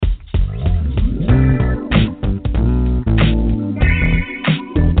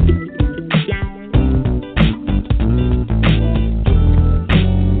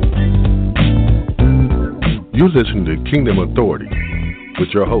listening to Kingdom Authority with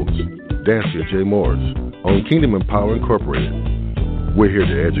your host, Dansiea J. Morris, on Kingdom Empower Incorporated. We're here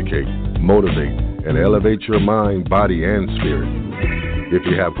to educate, motivate, and elevate your mind, body, and spirit. If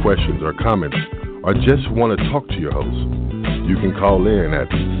you have questions or comments or just want to talk to your host, you can call in at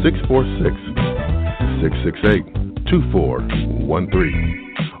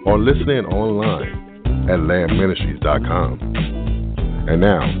 646-668-2413 or listen in online at lambministries.com. And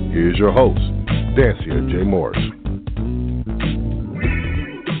now, here's your host, Dansiea J. Morris.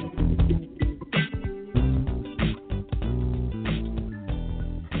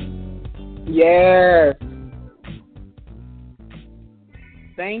 Yes.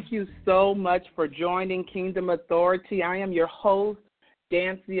 Thank you so much for joining Kingdom Authority. I am your host,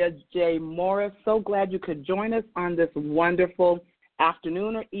 Dansiea J. Morris. So glad you could join us on this wonderful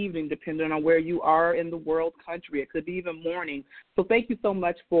afternoon or evening, depending on where you are in the world, country. It could be even morning. So thank you so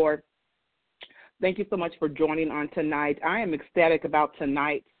much for joining on tonight. I am ecstatic about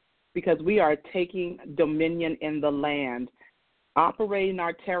tonight because we are taking dominion in the land, operating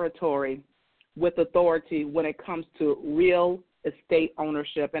our territory with authority when it comes to real estate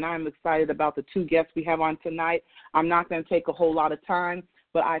ownership. And I'm excited about the two guests we have on tonight. I'm not going to take a whole lot of time,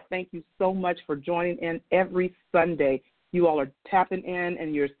 but I thank you so much for joining in every Sunday. You all are tapping in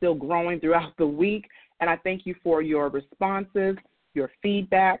and you're still growing throughout the week. And I thank you for your responses, your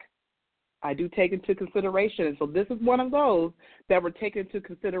feedback. I do take into consideration. And so this is one of those that we're taking into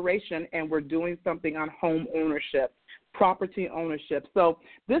consideration, and we're doing something on home ownership, property ownership. So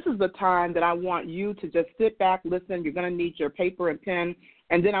this is the time that I want you to just sit back, listen. You're going to need your paper and pen,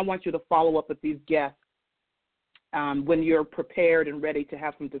 and then I want you to follow up with these guests when you're prepared and ready to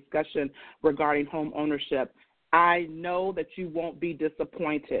have some discussion regarding home ownership. I know that you won't be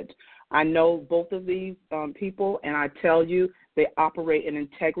disappointed. I know both of these people, and I tell you, they operate in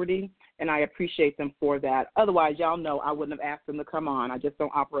integrity, and I appreciate them for that. Otherwise, y'all know I wouldn't have asked them to come on. I just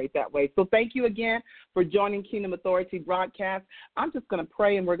don't operate that way. So thank you again for joining Kingdom Authority broadcast. I'm just going to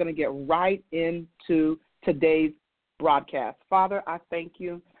pray, and we're going to get right into today's broadcast. Father, I thank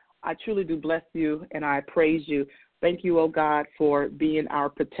you. I truly do bless you, and I praise you. Thank you, oh God, for being our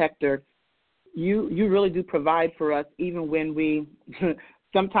protector. You really do provide for us even when we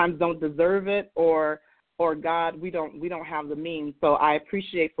sometimes don't deserve it, or God, we don't have the means. So I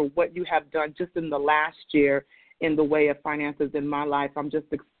appreciate for what you have done just in the last year in the way of finances in my life. I'm just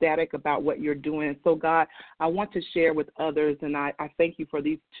ecstatic about what you're doing. So God, I want to share with others, and I thank you for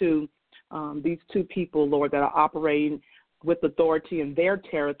these two people, Lord, that are operating with authority in their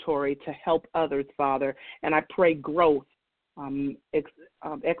territory to help others, Father. And I pray growth,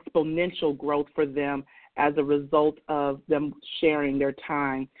 exponential growth for them as a result of them sharing their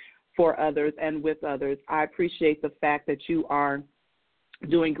time for others and with others. I appreciate the fact that you are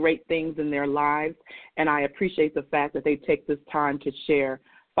doing great things in their lives, and I appreciate the fact that they take this time to share.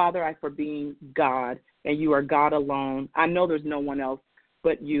 Father, I for being God, and you are God alone. I know there's no one else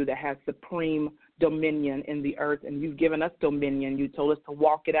but you that has supreme dominion in the earth, and you've given us dominion. You told us to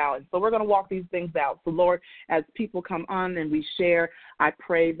walk it out, and so we're going to walk these things out. So, Lord, as people come on and we share, I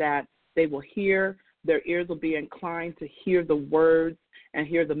pray that they will hear, their ears will be inclined to hear the words and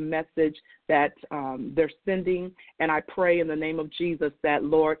hear the message that they're sending. And I pray in the name of Jesus that,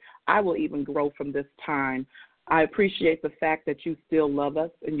 Lord, I will even grow from this time. I appreciate the fact that you still love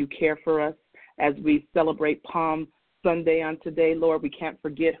us and you care for us as we celebrate Palm Sunday on today. Lord, we can't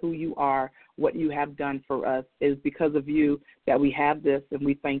forget who you are. What you have done for us is because of you that we have this, and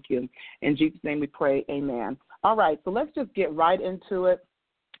we thank you. In Jesus' name we pray, amen. All right, so let's just get right into it.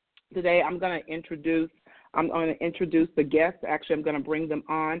 Today I'm going to introduce the guests. Actually, I'm going to bring them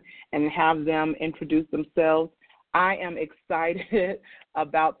on and have them introduce themselves. I am excited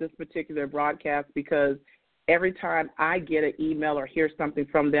about this particular broadcast because every time I get an email or hear something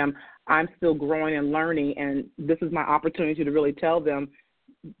from them, I'm still growing and learning, and this is my opportunity to really tell them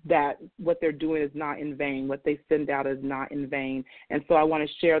that what they're doing is not in vain. What they send out is not in vain. And so I want to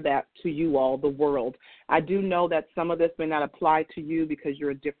share that to you all, the world. I do know that some of this may not apply to you because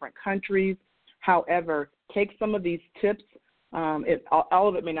you're in different countries. However, take some of these tips. All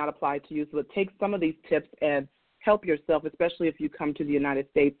of it may not apply to you, so take some of these tips and help yourself, especially if you come to the United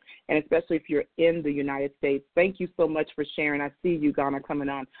States, and especially if you're in the United States. Thank you so much for sharing. I see you, Ghana, coming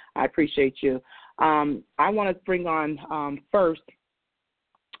on. I appreciate you. I want to bring on first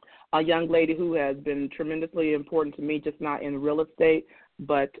a young lady who has been tremendously important to me, just not in real estate,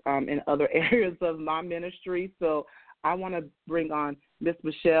 but in other areas of my ministry. So I want to bring on Miss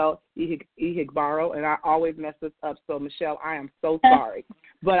Michelle Ihigbaro, and I always mess this up. So, Michelle, I am so sorry.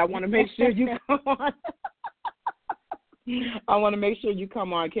 But I want to make sure you come on. I want to make sure you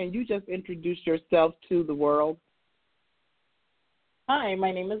come on. Can you just introduce yourself to the world? Hi,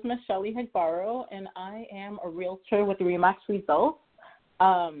 my name is Michelle Higbaro, and I am a realtor with Remax Results.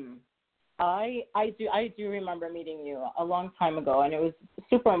 I do remember meeting you a long time ago, and it was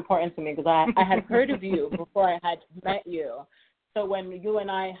super important to me because I had heard of you before I had met you. So when you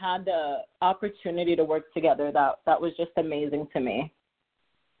and I had the opportunity to work together, that was just amazing to me.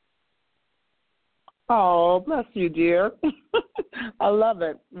 Oh, bless you, dear. I love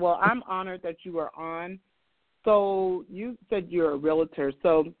it. Well, I'm honored that you are on. So you said you're a realtor.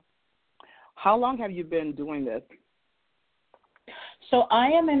 So how long have you been doing this? So I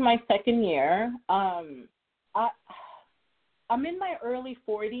am in my second year. I'm in my early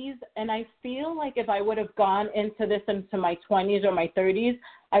 40s, and I feel like if I would have gone into this into my 20s or my 30s,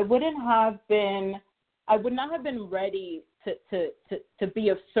 I would not have been ready to be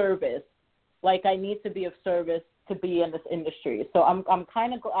of service. Like I need to be of service to be in this industry. So I'm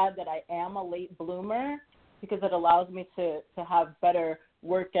kind of glad that I am a late bloomer because it allows me to have better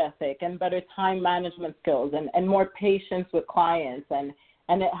work ethic and better time management skills and more patience with clients. And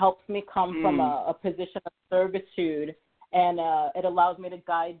it helps me come from a position of servitude, and it allows me to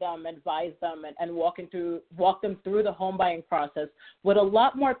guide them, advise them, and walk them through the home buying process with a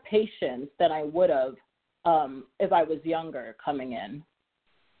lot more patience than I would have if I was younger coming in.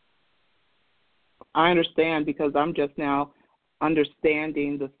 I understand because I'm just now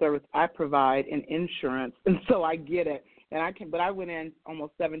understanding the service I provide in insurance, and so I get it. But I went in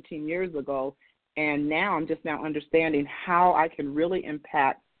almost 17 years ago, and now I'm just now understanding how I can really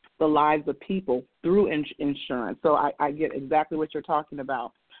impact the lives of people through insurance. So I get exactly what you're talking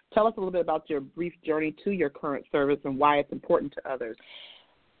about. Tell us a little bit about your brief journey to your current service and why it's important to others.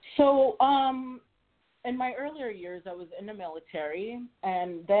 So in my earlier years, I was in the military,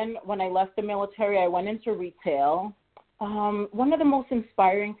 and then when I left the military, I went into retail. One of the most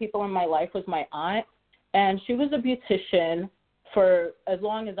inspiring people in my life was my aunt, and she was a beautician for as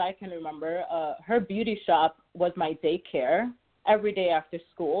long as I can remember. Her beauty shop was my daycare every day after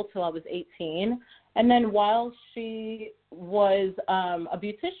school till I was 18. And then while she was a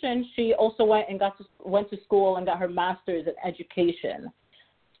beautician, she also went to school and got her master's in education.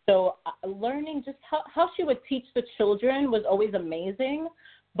 So learning just how she would teach the children was always amazing.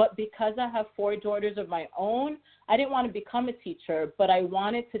 But because I have 4 daughters of my own, I didn't want to become a teacher, but I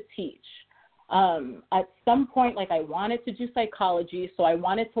wanted to teach. At some point, I wanted to do psychology, so I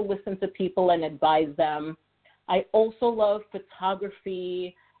wanted to listen to people and advise them. I also love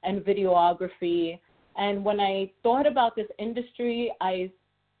photography and videography. And when I thought about this industry, I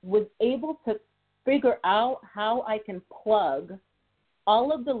was able to figure out how I can plug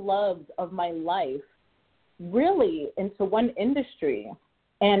all of the loves of my life really into one industry.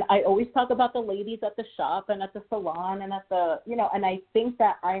 And I always talk about the ladies at the shop and at the salon and and I think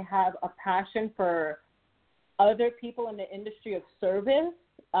that I have a passion for other people in the industry of service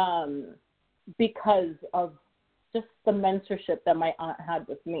because of just the mentorship that my aunt had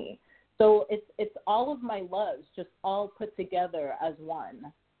with me. So it's all of my loves just all put together as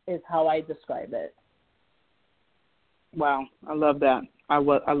one is how I describe it. Wow, I love that. I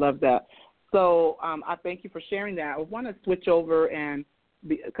love that. So I thank you for sharing that. I want to switch over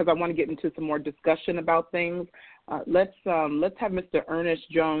because I want to get into some more discussion about things. Let's have Mr. Ernest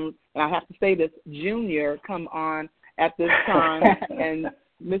Jones, and I have to say this, Junior, come on at this time. And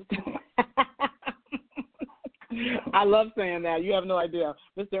Mr. I love saying that. You have no idea.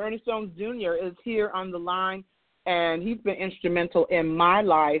 Mr. Ernest Jones Jr. is here on the line, and he's been instrumental in my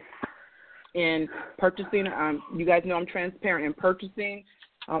life in purchasing. You guys know I'm transparent in purchasing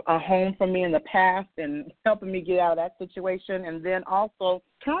a home for me in the past and helping me get out of that situation, and then also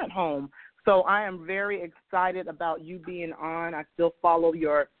current home. So I am very excited about you being on. I still follow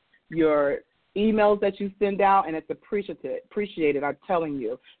your emails that you send out, and it's appreciated, I'm telling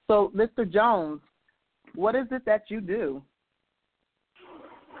you. So, Mr. Jones, what is it that you do?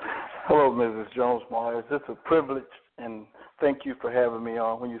 Hello, Mrs. Jones-Myers. It's a privilege, and thank you for having me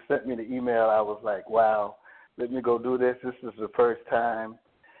on. When you sent me the email, I was like, wow, let me go do this. This is the first time.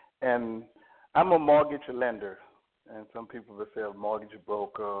 And I'm a mortgage lender, and some people will say a mortgage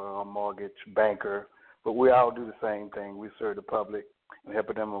broker or a mortgage banker, but we all do the same thing. We serve the public and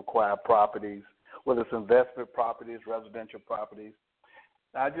helping them acquire properties, whether it's investment properties, residential properties.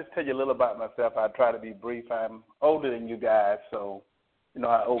 Now, I'll just tell you a little about myself. I try to be brief. I'm older than you guys, so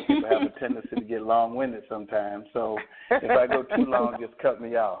how old people have a tendency to get long-winded sometimes. So if I go too long, just cut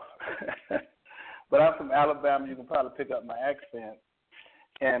me off. But I'm from Alabama. You can probably pick up my accent.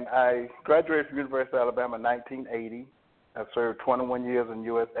 And I graduated from University of Alabama in 1980. I served 21 years in the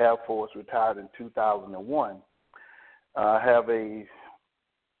U.S. Air Force, retired in 2001. I have a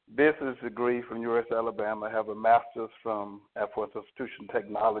business degree from USC Alabama. I have a master's from Air Force Institution of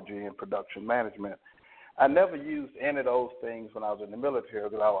Technology and Production Management. I never used any of those things when I was in the military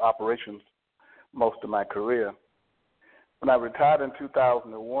because I was operations most of my career. When I retired in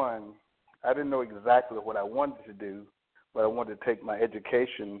 2001, I didn't know exactly what I wanted to do, but I wanted to take my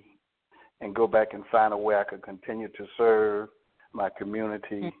education and go back and find a way I could continue to serve my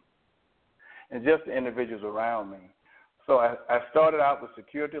community and just the individuals around me. So I started out with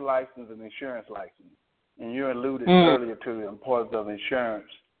security license and insurance license. And you alluded earlier to the importance of insurance.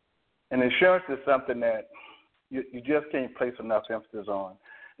 And insurance is something that you just can't place enough emphasis on.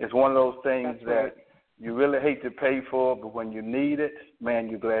 It's one of those things that you really hate to pay for, but when you need it, man,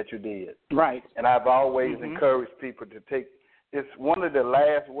 you're glad you did. Right. And I've always encouraged people to take – it's one of the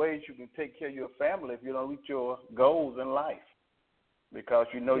last ways you can take care of your family if you don't reach your goals in life, because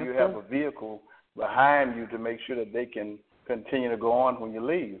you know you have a vehicle behind you to make sure that they can continue to go on when you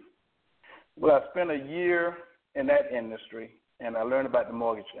leave. Well, I spent a year in that industry, and I learned about the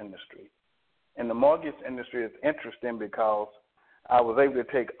mortgage industry. And the mortgage industry is interesting because I was able to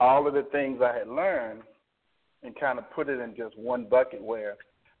take all of the things I had learned and kind of put it in just one bucket where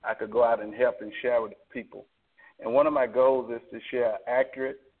I could go out and help and share with people. And one of my goals is to share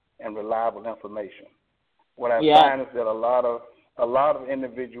accurate and reliable information. What I find is that a lot of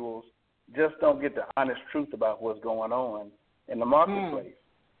individuals just don't get the honest truth about what's going on in the marketplace.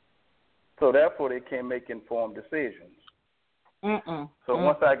 So therefore, they can't make informed decisions. So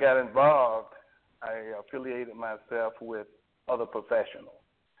once I got involved, I affiliated myself with other professionals.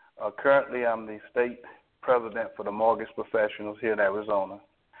 Currently, I'm the state president for the mortgage professionals here in Arizona.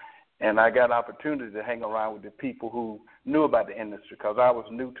 And I got an opportunity to hang around with the people who knew about the industry because I was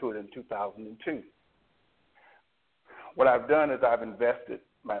new to it in 2002. What I've done is I've invested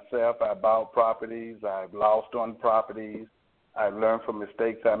myself. I bought properties. I've lost on properties. I've learned from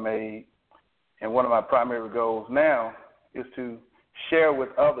mistakes I made. And one of my primary goals now is to share with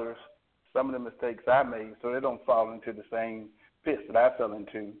others some of the mistakes I made so they don't fall into the same pits that I fell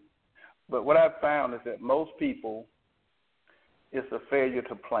into. But what I've found is that most people, it's a failure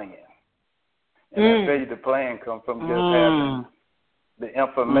to plan. And that failure to plan comes from just having the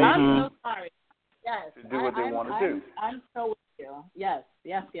information I'm so sorry. Yes, to do what they want to do. I'm so with you. Yes.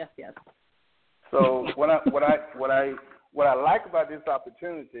 So what I like about this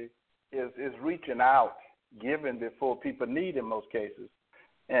opportunity is reaching out, giving before people need in most cases.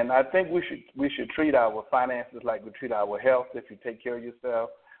 And I think we should treat our finances like we treat our health. If you take care of yourself,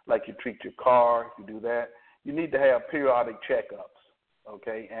 like you treat your car, if you do that, you need to have periodic checkups,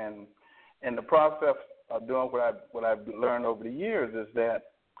 okay? And the process of doing what I've learned over the years is that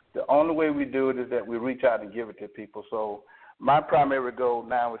the only way we do it is that we reach out and give it to people. So my primary goal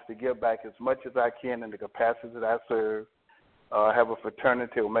now is to give back as much as I can in the capacity that I serve. I have a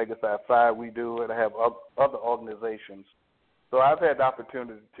fraternity, Omega Psi Phi, we do it. I have other organizations. So I've had the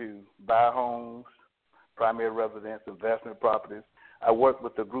opportunity to buy homes, primary residence, investment properties. I work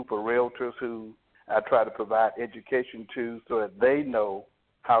with a group of realtors who I try to provide education to so that they know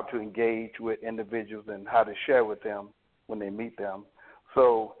how to engage with individuals and how to share with them when they meet them.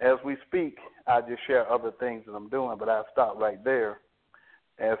 So as we speak, I just share other things that I'm doing, but I stop right there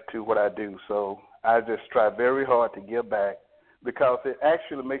as to what I do. So I just try very hard to give back because it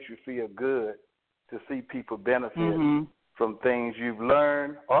actually makes you feel good to see people benefit from things you've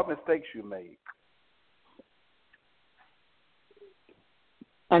learned or mistakes you made.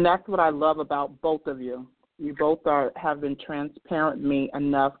 And that's what I love about both of you. You both have been transparent me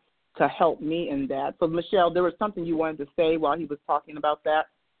enough to help me in that. So, Michelle, there was something you wanted to say while he was talking about that?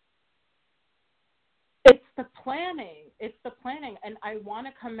 It's the planning. And I want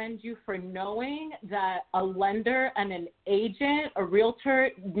to commend you for knowing that a lender and an agent, a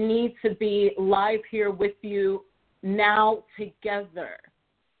realtor, need to be live here with you now together.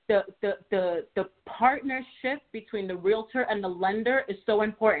 The partnership between the realtor and the lender is so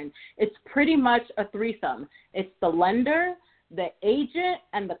important. It's pretty much a threesome. It's the lender, the agent,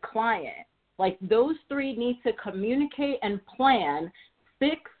 and the client. Like those three need to communicate and plan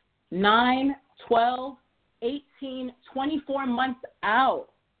 6, 9, 12, 18, 24 months out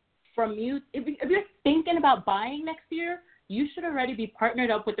from you. If you're thinking about buying next year, you should already be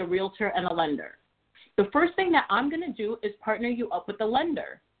partnered up with a realtor and a lender. The first thing that I'm going to do is partner you up with the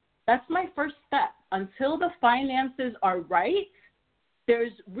lender. That's my first step. Until the finances are right,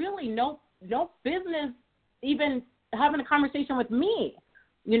 there's really no business even having a conversation with me,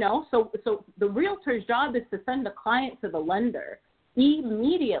 you know. So the realtor's job is to send the client to the lender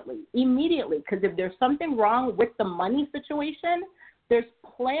immediately, because if there's something wrong with the money situation, there's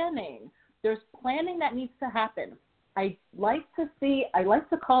planning that needs to happen. I like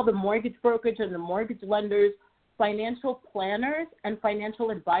to call the mortgage brokerage and the mortgage lenders financial planners and financial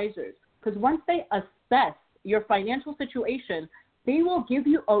advisors, because once they assess your financial situation, they will give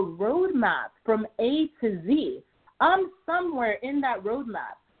you a roadmap from A to Z. I'm somewhere in that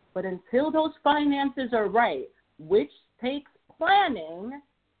roadmap, but until those finances are right, which takes planning,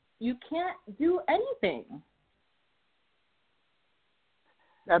 you can't do anything.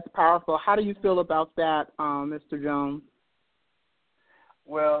 That's powerful. How do you feel about that, Mr. Jones?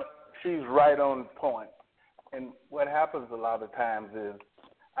 Well, she's right on point. And what happens a lot of times is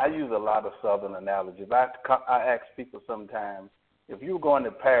I use a lot of Southern analogies. I ask people sometimes, if you were going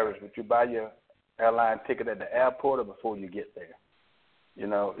to Paris, would you buy your airline ticket at the airport or before you get there? You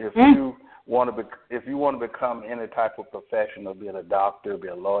know, if you want to become any type of professional, be it a doctor, be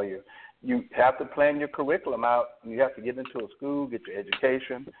a lawyer, you have to plan your curriculum out. You have to get into a school, get your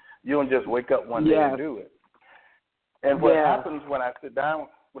education. You don't just wake up one day and do it. And what happens when I sit down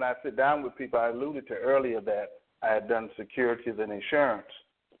with people, I alluded to earlier that I had done securities and insurance,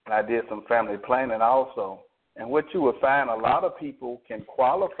 and I did some family planning also. And what you will find, a lot of people can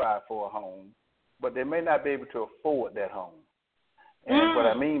qualify for a home, but they may not be able to afford that home. And what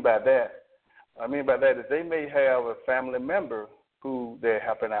I mean by that is they may have a family member who they're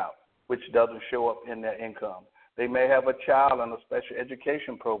helping out, which doesn't show up in their income. They may have a child in a special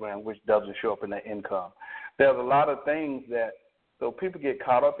education program, which doesn't show up in their income. There's a lot of things that, so people get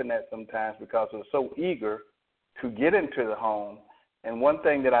caught up in that sometimes because they're so eager to get into the home. And one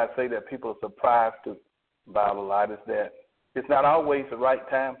thing that I say that people are surprised about a lot is that it's not always the right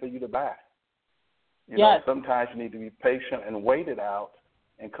time for you to buy. You know, sometimes you need to be patient and wait it out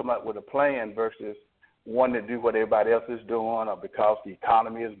and come up with a plan versus wanting to do what everybody else is doing, or because the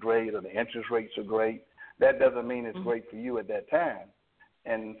economy is great or the interest rates are great. That doesn't mean it's great for you at that time.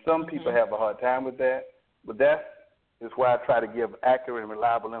 And some people have a hard time with that, but that is why I try to give accurate and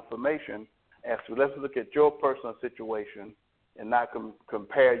reliable information as to let's look at your personal situation and not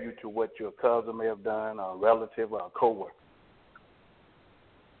compare you to what your cousin may have done or a relative or a coworker.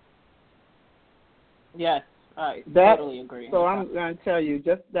 Yes, I totally agree. So I'm going to tell you,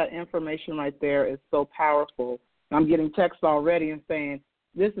 just that information right there is so powerful. I'm getting texts already and saying,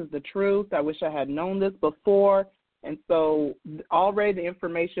 this is the truth. I wish I had known this before. And so already the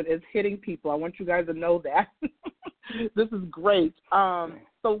information is hitting people. I want you guys to know that. This is great.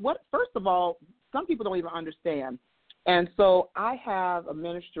 First of all, some people don't even understand. And so I have a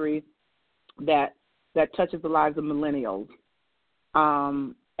ministry that touches the lives of millennials.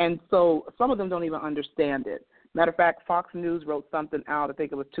 And so some of them don't even understand it. Matter of fact, Fox News wrote something out, I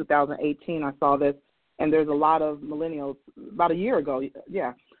think it was 2018, I saw this, and there's a lot of millennials, about a year ago,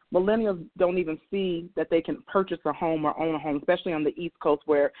 millennials don't even see that they can purchase a home or own a home, especially on the East Coast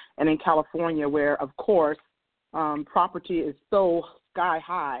and in California where, of course, property is so sky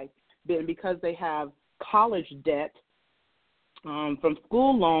high, because they have college debt from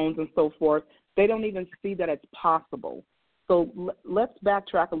school loans and so forth, they don't even see that it's possible. So let's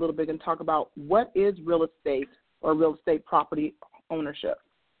backtrack a little bit and talk about what is real estate or real estate property ownership.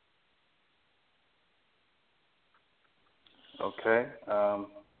 Okay.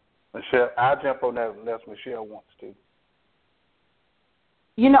 Michelle, I'll jump on that unless Michelle wants to.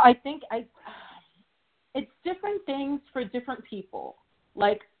 You know, I think it's different things for different people.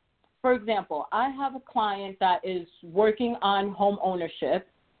 Like, for example, I have a client that is working on home ownership,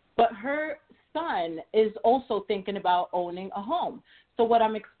 but her son is also thinking about owning a home. So what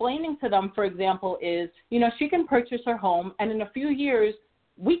I'm explaining to them, for example, is, you know, she can purchase her home, and in a few years,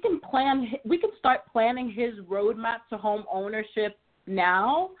 we can start planning his roadmap to home ownership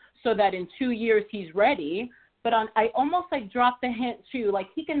now so that in 2 years he's ready. But I almost drop the hint too, like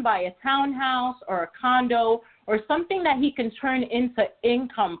he can buy a townhouse or a condo or something that he can turn into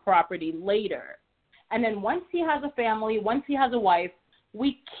income property later. And then once he has a family, once he has a wife,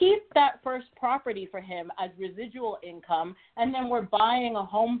 we keep that first property for him as residual income, and then we're buying a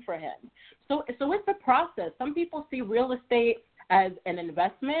home for him. So it's a process. Some people see real estate as an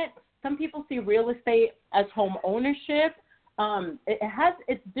investment. Some people see real estate as home ownership. It has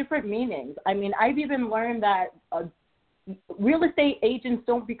its different meanings. I mean, I've even learned that real estate agents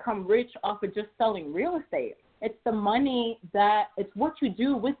don't become rich off of just selling real estate. It's the money it's what you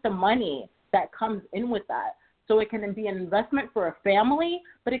do with the money that comes in with that. So it can be an investment for a family,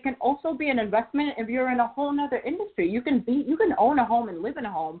 but it can also be an investment if you're in a whole other industry. You can own a home and live in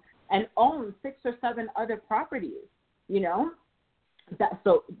a home and own 6 or 7 other properties, you know?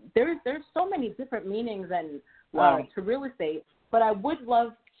 So there's so many different meanings to real estate, but I would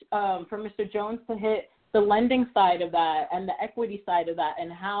love for Mr. Jones to hit the lending side of that and the equity side of that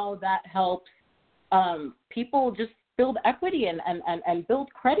and how that helps people just build equity and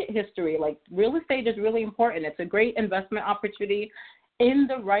build credit history. Like, real estate is really important. It's a great investment opportunity in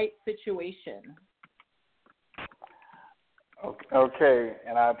the right situation. Okay,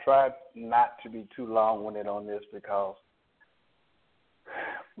 and I tried not to be too long-winded on this because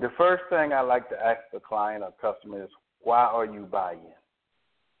the first thing I like to ask the client or customer is, why are you buying?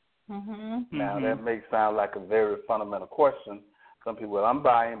 Mm-hmm. Now, that may sound like a very fundamental question. Some people, I'm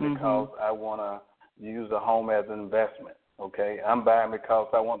buying because I want to use a home as an investment, okay? I'm buying because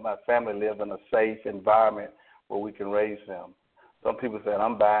I want my family to live in a safe environment where we can raise them. Some people say,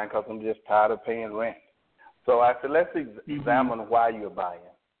 I'm buying because I'm just tired of paying rent. So I said, let's examine why you're buying,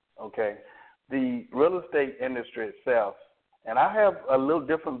 okay? The real estate industry itself, and I have a little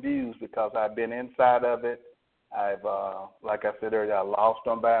different views because I've been inside of it. I've, like I said earlier, I lost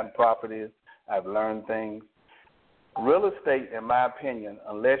on buying properties. I've learned things. Real estate, in my opinion,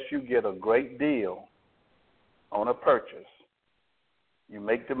 unless you get a great deal on a purchase, you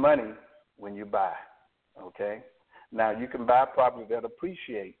make the money when you buy, okay? Now, you can buy properties that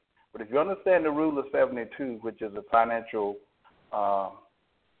appreciate, but if you understand the rule of 72, which is a financial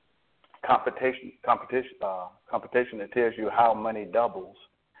competition that tells you how money doubles,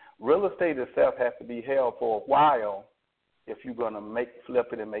 real estate itself has to be held for a while if you're going to flip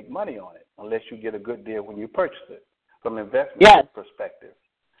it and make money on it, unless you get a good deal when you purchase it from an investment perspective.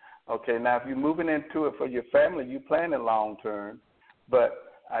 Okay, now if you're moving into it for your family, you plan it long term,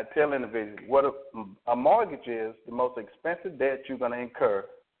 but I tell individuals what a mortgage is the most expensive debt you're going to incur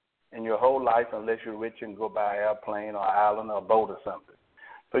in your whole life unless you're rich and go buy an airplane or island or a boat or something.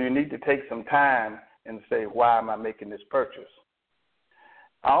 So you need to take some time and say, why am I making this purchase?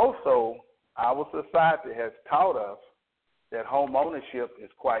 Also, our society has taught us that home ownership is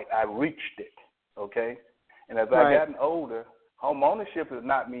I reached it, okay? And as I've gotten older, home ownership does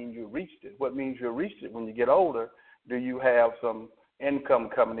not mean you reached it. What means you reached it when you get older, do you have some income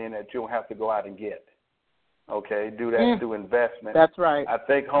coming in that you don't have to go out and get? Okay, do that through investment. That's right. I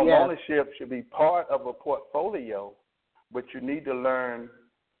think home ownership should be part of a portfolio, but you need to learn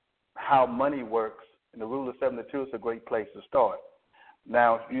how money works. And the rule of 72 is a great place to start.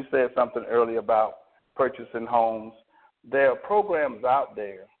 Now, you said something earlier about purchasing homes. There are programs out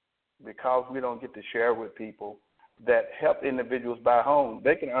there, because we don't get to share with people, that help individuals buy homes.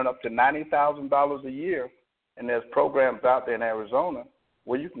 They can earn up to $90,000 a year, and there's programs out there in Arizona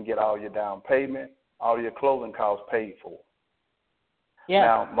where you can get all your down payment, all your closing costs paid for. Yeah.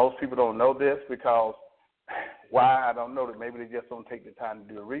 Now, most people don't know this because why, I don't know. That maybe they just don't take the time to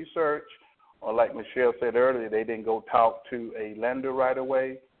do the research, or like Michelle said earlier, they didn't go talk to a lender right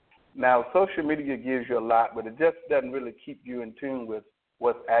away. Now, social media gives you a lot, but it just doesn't really keep you in tune with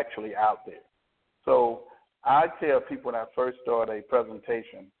what's actually out there. So I tell people when I first start a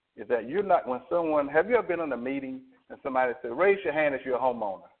presentation is that you're not, when someone, have you ever been in a meeting and somebody said, raise your hand if you're a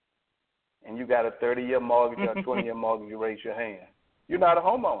homeowner, and you got a 30-year mortgage or a 20-year mortgage, you raise your hand. You're not a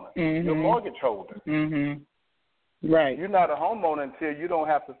homeowner. You're a mortgage holder. Right. You're not a homeowner until you don't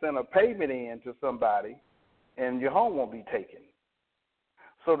have to send a payment in to somebody and your home won't be taken.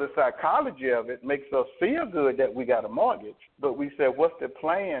 So the psychology of it makes us feel good that we got a mortgage, but we said, what's the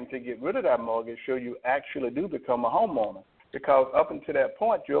plan to get rid of that mortgage so you actually do become a homeowner? Because up until that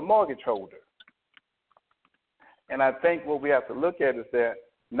point, you're a mortgage holder. And I think what we have to look at is that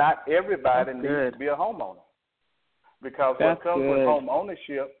not everybody needs to be a homeowner, because what comes with home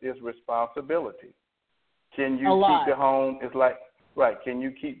ownership is responsibility. Can you keep the home? It's like, can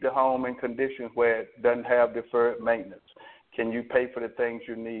you keep the home in conditions where it doesn't have deferred maintenance? Can you pay for the things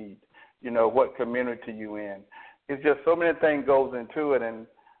you need? You know, what community you in? It's just so many things goes into it. And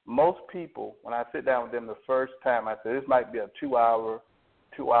most people, when I sit down with them the first time, I say, this might be a two-hour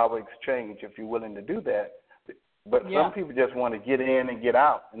exchange if you're willing to do that. But some people just want to get in and get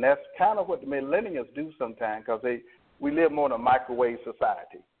out. And that's kind of what the millennials do sometimes, because we live more in a microwave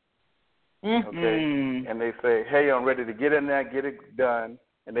society. Okay? And they say, hey, I'm ready to get in there, get it done,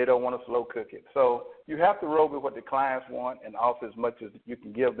 and they don't want to slow cook it. So you have to roll with what the clients want and offer as much as you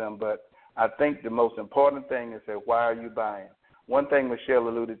can give them. But I think the most important thing is that why are you buying? One thing Michelle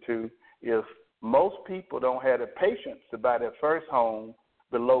alluded to is most people don't have the patience to buy their first home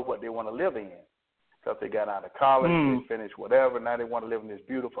below what they want to live in, because they got out of college, they finished whatever, now they want to live in this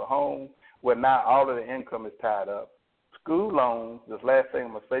beautiful home where now all of the income is tied up. School loans, this last thing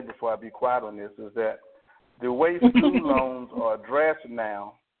I'm going to say before I be quiet on this, is that the way school loans are addressed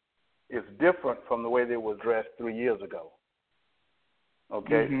now is different from the way they were addressed 3 years ago.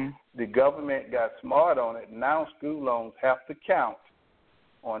 Okay? The government got smart on it. Now school loans have to count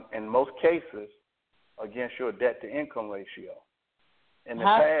on, in most cases, against your debt-to-income ratio. In the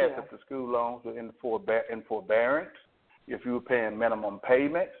past, if the school loans were in forbearance, if you were paying minimum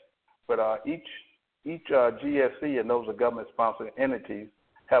payments. But each GSE, and those are government-sponsored entities,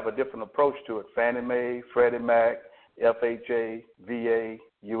 have a different approach to it. Fannie Mae, Freddie Mac, FHA, VA,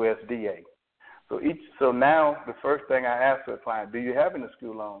 USDA. So now the first thing I ask the client, do you have any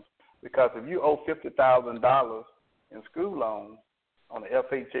school loans? Because if you owe $50,000 in school loans on an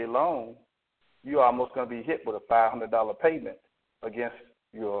FHA loan, you're almost going to be hit with a $500 payment against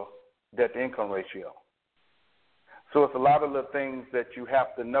your debt-to-income ratio. So it's a lot of the things that you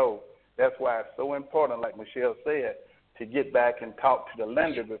have to know. That's why it's so important, like Michelle said, to get back and talk to the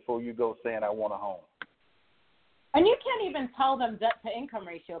lender before you go saying, I want a home. And you can't even tell them debt-to-income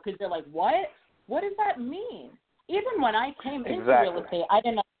ratio because they're like, what? What does that mean? Even when I came into real estate, I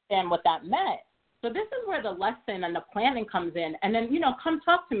didn't understand what that meant. So this is where the lesson and the planning comes in. And then, come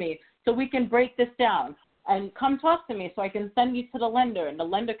talk to me so we can break this down. And come talk to me so I can send you to the lender. And the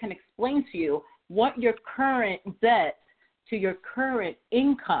lender can explain to you what your current debt to your current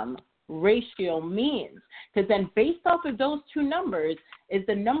income ratio means. Because then based off of those two numbers is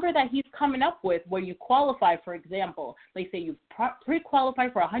the number that he's coming up with where you qualify. For example, like say you pre-qualify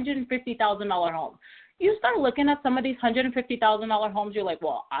for a $150,000 home. You start looking at some of these $150,000 homes, you're like,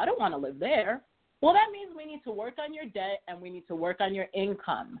 well, I don't want to live there. Well, that means we need to work on your debt and we need to work on your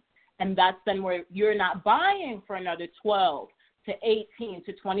income. And that's then where you're not buying for another 12 to 18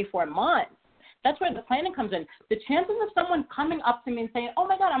 to 24 months. That's where the planning comes in. The chances of someone coming up to me and saying, oh,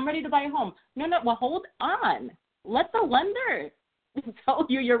 my God, I'm ready to buy a home. No, well, hold on. Let the lender tell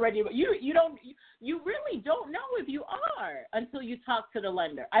you you're ready. You really don't know if you are until you talk to the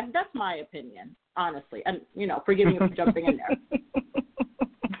lender. That's my opinion, honestly. And, forgive me for jumping in there.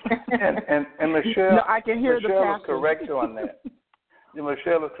 and Michelle, no, I can hear Michelle is correct on that.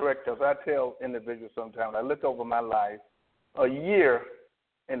 Michelle is correct because I tell individuals sometimes, I look over my life, a year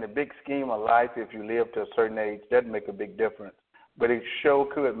in the big scheme of life, if you live to a certain age, doesn't make a big difference. But it sure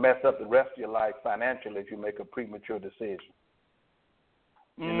could mess up the rest of your life financially if you make a premature decision.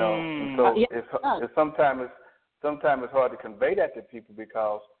 And so it's sometimes it's hard to convey that to people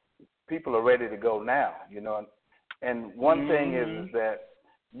because people are ready to go now. And one thing is that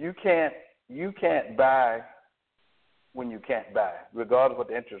you can't buy when you can't buy, regardless of what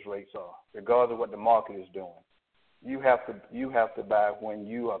the interest rates are, regardless of what the market is doing. You have to buy when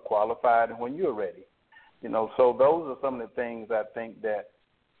you are qualified and when you're ready. So those are some of the things I think that,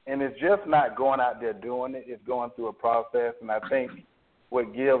 and it's just not going out there doing it, it's going through a process. And I think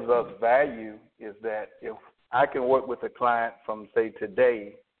what gives us value is that if I can work with a client from, say,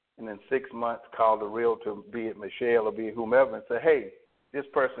 today, and in 6 months call the realtor, be it Michelle or be it whomever, and say, hey, this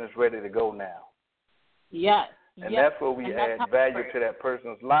person is ready to go now. Yes. And that's where we add value to that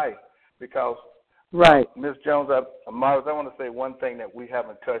person's life because, right, Ms. Jones, Mars, I want to say one thing that we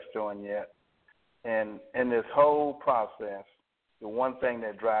haven't touched on yet. And in this whole process, the one thing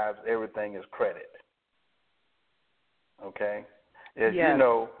that drives everything is credit. Okay? As you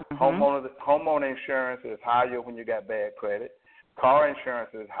know, homeowner insurance is higher when you got bad credit. Car insurance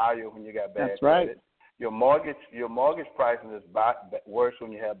is higher when you got bad credit. Your mortgage pricing is worse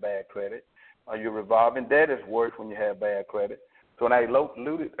when you have bad credit. Your revolving debt is worse when you have bad credit. So when I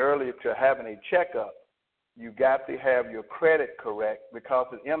alluded earlier to having a checkup, you got to have your credit correct because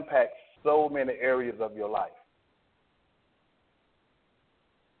it impacts so many areas of your life.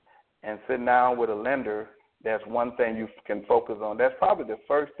 And sitting down with a lender, that's one thing you can focus on. That's probably the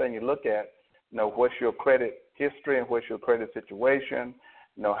first thing you look at. What's your credit history and what's your credit situation?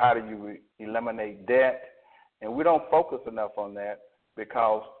 How do you eliminate debt? And we don't focus enough on that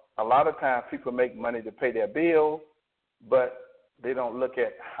because a lot of times people make money to pay their bills, but they don't look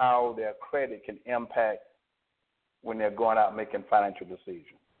at how their credit can impact when they're going out making financial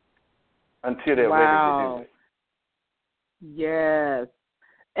decisions until they're ready to do it. Yes.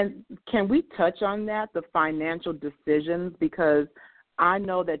 And can we touch on that, the financial decisions? Because I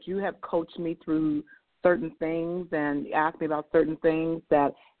know that you have coached me through certain things and asked me about certain things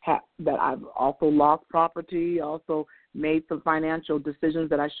that I've also lost property, also made some financial decisions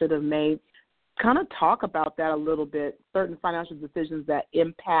that I should have made. Kind of talk about that a little bit, certain financial decisions that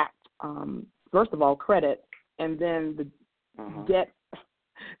impact, first of all, credit, and then the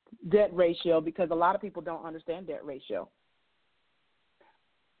debt ratio, because a lot of people don't understand debt ratio.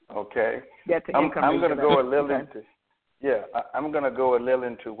 Okay. Debt to income I'm going to go a little into. I'm going to go a little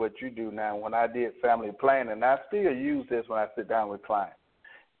into what you do now. When I did family planning, and I still use this when I sit down with clients.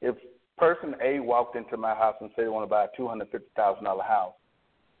 If person A walked into my house and said they want to buy a $250,000 house,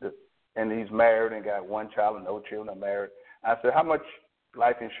 and he's married and got one child and no children, are married, I said, how much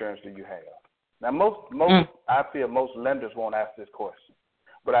life insurance do you have? Now, I feel most lenders won't ask this question,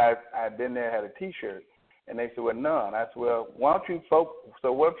 but I've been there, had a T-shirt. And they said, well, none. I said, well, why don't you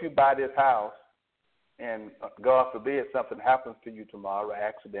so what if you buy this house and God forbid something happens to you tomorrow, an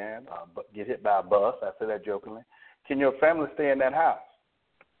accident, get hit by a bus? I said that jokingly. Can your family stay in that house?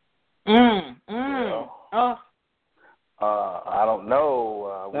 I don't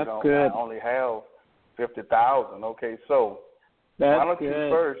know. That's good. I only have $50,000. Okay, so that's why don't good. you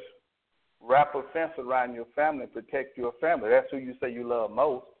first wrap a fence around your family and protect your family? That's who you say you love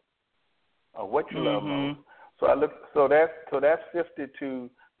most, or what you love most. So that's $50 to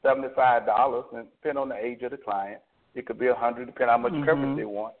 $75, and depending on the age of the client, it could be $100, depending on how much coverage they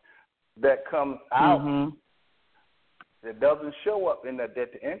want. That comes out. It doesn't show up in the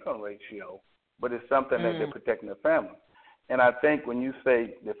debt-to-income ratio, but it's something that they're protecting the family. And I think when you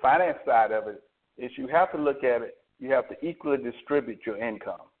say the finance side of it, is you have to look at it, you have to equally distribute your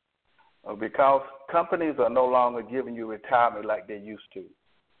income because companies are no longer giving you retirement like they used to.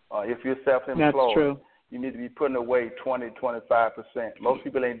 If you're self-employed, you need to be putting away 20, 25%. Most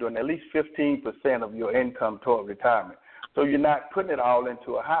people ain't doing at least 15% of your income toward retirement. So you're not putting it all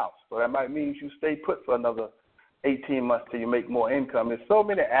into a house. So that might mean you stay put for another 18 months till you make more income. There's so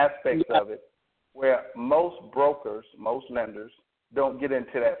many aspects of it where most brokers, most lenders don't get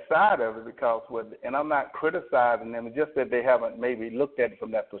into that side of it because, and I'm not criticizing them, it's just that they haven't maybe looked at it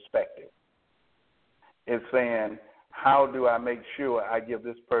from that perspective. It's saying, how do I make sure I give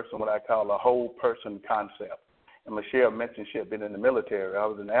this person what I call a whole person concept? And Michelle mentioned she had been in the military. I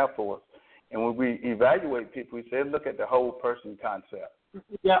was in the Air Force. And when we evaluate people, we say, look at the whole person concept.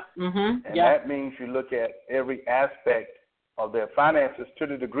 And that means you look at every aspect of their finances to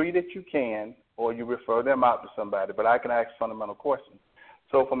the degree that you can, or you refer them out to somebody. But I can ask fundamental questions.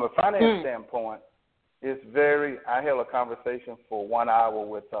 So from a finance standpoint, it's I held a conversation for 1 hour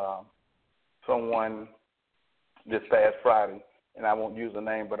with someone this past Friday, and I won't use the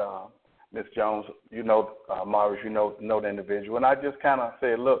name, but Ms. Jones, Morris, you know the individual. And I just kind of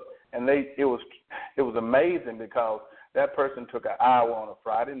said, look, and it was amazing because that person took an hour on a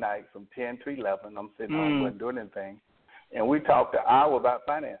Friday night from 10 to 11. I'm sitting home, wasn't doing anything. And we talked an hour about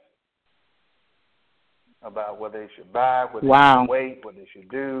finance, about what they should buy, what they should wait, what they should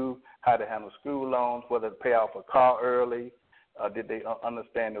do, how to handle school loans, whether to pay off a car early. Did they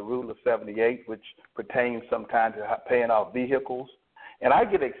understand the rule of 78, which pertains sometimes to paying off vehicles? And I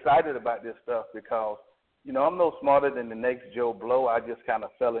get excited about this stuff because, I'm no smarter than the next Joe Blow. I just kind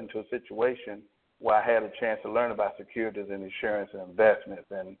of fell into a situation where I had a chance to learn about securities and insurance and investments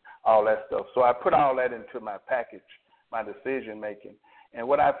and all that stuff. So I put all that into my package, my decision making. And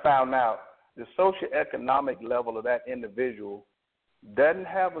what I found out, the socioeconomic level of that individual doesn't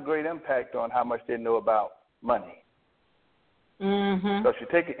have a great impact on how much they know about money. Because you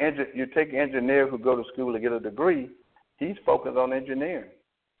take an engineer who go to school to get a degree, he's focused on engineering,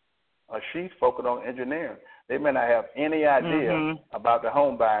 or she's focused on engineering. They may not have any idea about the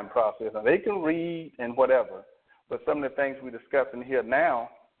home buying process. Now, they can read and whatever, but some of the things we're discussing here now,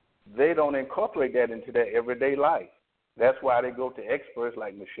 they don't incorporate that into their everyday life. That's why they go to experts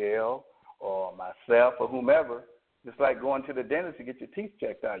like Michelle or myself or whomever. It's like going to the dentist to get your teeth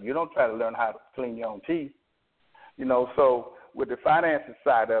checked out. You don't try to learn how to clean your own teeth. So with the finances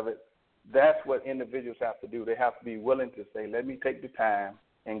side of it, that's what individuals have to do. They have to be willing to say, let me take the time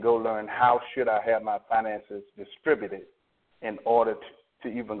and go learn how should I have my finances distributed in order to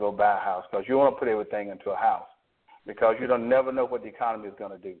even go buy a house. Because you want to put everything into a house because you don't never know what the economy is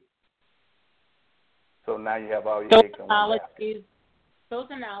going to do. So now you have all your eggs in one basket. Those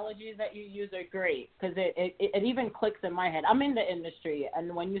analogies that you use are great because it even clicks in my head. I'm in the industry,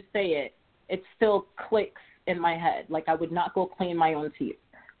 and when you say it, it still clicks in my head. Like I would not go clean my own teeth.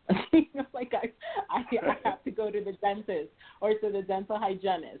 Like I have to go to the dentist or to the dental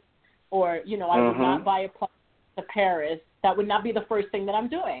hygienist, or I would not buy a plane to Paris. That would not be the first thing that I'm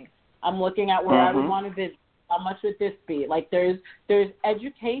doing. I'm looking at where I would want to visit. How much would this be? Like there's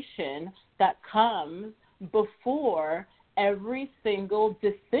education that comes before every single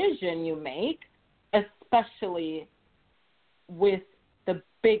decision you make, especially with the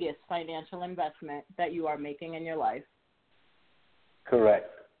biggest financial investment that you are making in your life. Correct.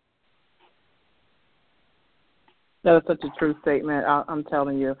 That is such a true statement, I'm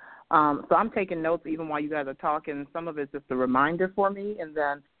telling you. So I'm taking notes even while you guys are talking. Some of it's just a reminder for me, and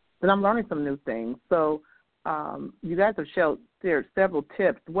then I'm learning some new things. So you guys have shared several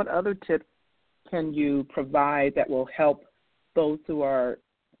tips. What other tips can you provide that will help those who are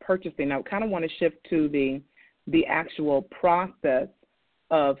purchasing? I kind of want to shift to the actual process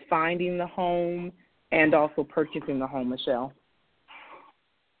of finding the home and also purchasing the home, Michelle.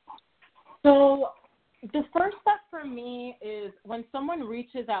 So The first step for me is when someone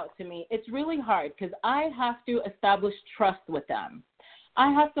reaches out to me, it's really hard because I have to establish trust with them.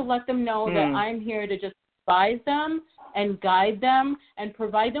 I have to let them know that I'm here to just advise them and guide them and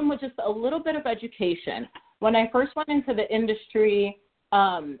provide them with just a little bit of education. When I first went into the industry,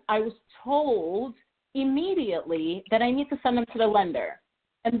 I was told immediately that I need to send them to the lender.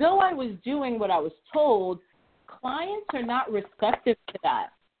 And though I was doing what I was told, clients are not receptive to that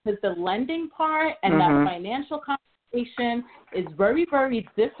because the lending part and that financial conversation is very, very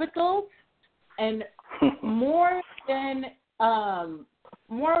difficult. And more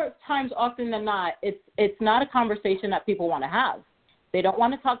times often than not, it's not a conversation that people want to have. They don't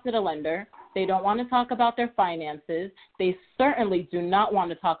want to talk to the lender. They don't want to talk about their finances. They certainly do not want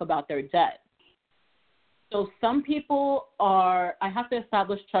to talk about their debt. So some people I have to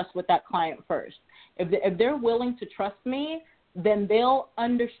establish trust with that client first. If they're willing to trust me, then they'll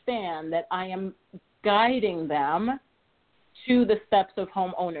understand that I am guiding them to the steps of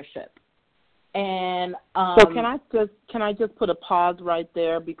home ownership. And so can I just put a pause right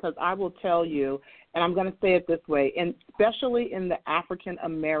there, because I will tell you, and I'm going to say it this way, and especially in the African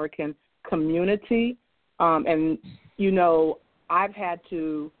American community, and you know, I've had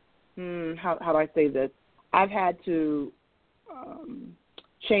to how do I say this? I've had to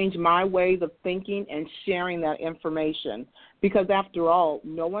change my ways of thinking and sharing that information, because after all,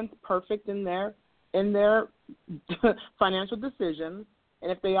 no one's perfect in their financial decisions.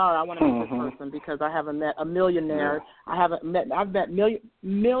 And if they are, I want to meet this person, because I haven't met a millionaire. I've met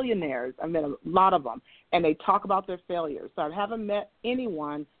millionaires. I've met a lot of them, and they talk about their failures. So I haven't met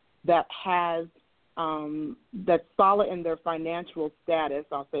anyone that has that's solid in their financial status.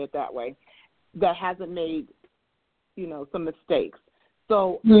 I'll say it that way, that hasn't made, some mistakes.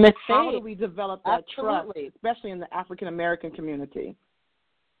 So how do we develop that trust, especially in the African American community?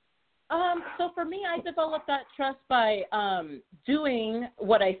 So for me, I developed that trust by doing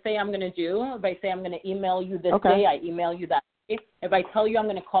what I say I'm going to do. If I say I'm going to email you this day, I email you that day. If I tell you I'm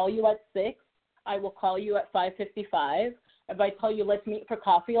going to call you at 6, I will call you at 5:55. If I tell you let's meet for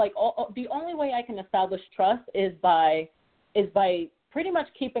coffee, the only way I can establish trust is by pretty much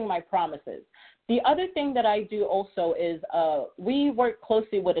keeping my promises. The other thing that I do also is we work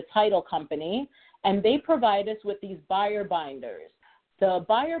closely with a title company, and they provide us with these buyer binders. The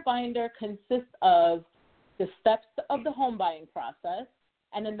buyer binder consists of the steps of the home buying process,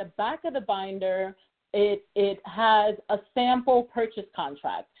 and in the back of the binder, it has a sample purchase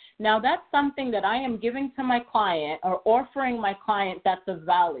contract. Now, that's something that I am giving to my client or offering my client that's of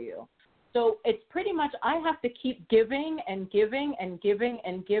value. So it's pretty much I have to keep giving and giving and giving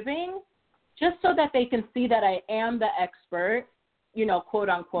and giving just so that they can see that I am the expert, quote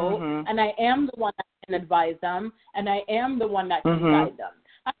unquote, and I am the one that can advise them, and I am the one that can guide them.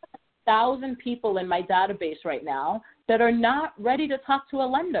 I have 1,000 people in my database right now that are not ready to talk to a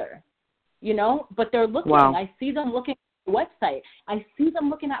lender, but they're looking. Wow. I see them looking at the website. I see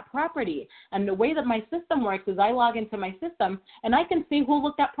them looking at property. And the way that my system works is I log into my system, and I can see who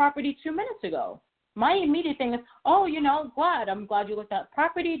looked at property 2 minutes ago. My immediate thing is, I'm glad you looked at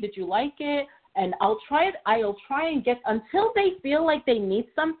property. Did you like it? And I'll try and get, until they feel like they need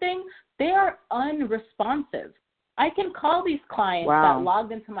something, they are unresponsive. I can call these clients that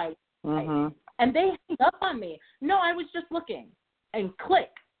logged into my website, and they hang up on me. No, I was just looking, and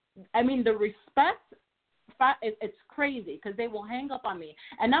click. I mean, the respect, it's crazy, because they will hang up on me.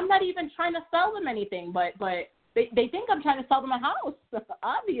 And I'm not even trying to sell them anything, but they think I'm trying to sell them a house,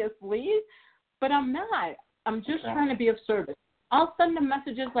 obviously. But I'm not. I'm just trying to be of service. I'll send them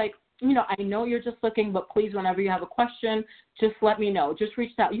messages like, I know you're just looking, but please, whenever you have a question, just let me know. Just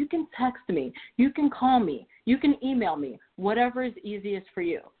reach out. You can text me. You can call me. You can email me. Whatever is easiest for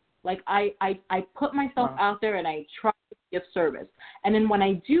you. I put myself out there, and I try to be of service. And then when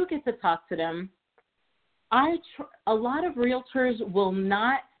I do get to talk to them, a lot of realtors will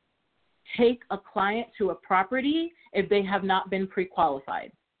not take a client to a property if they have not been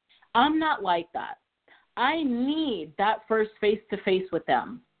pre-qualified. I'm not like that. I need that first face-to-face with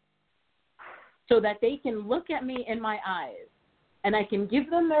them, so that they can look at me in my eyes, and I can give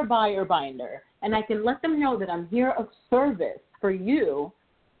them their buyer binder, and I can let them know that I'm here of service for you,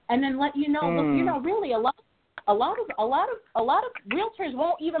 and then let you know, look, really a lot of realtors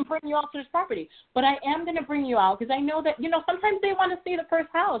won't even bring you out to this property, but I am going to bring you out, because I know that, sometimes they want to see the first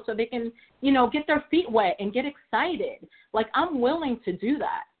house so they can, get their feet wet and get excited. I'm willing to do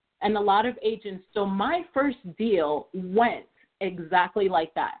that. And a lot of agents, so my first deal went exactly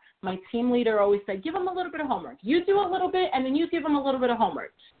like that. My team leader always said, give them a little bit of homework. You do a little bit, and then you give them a little bit of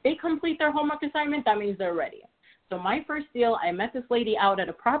homework. They complete their homework assignment, that means they're ready. So my first deal, I met this lady out at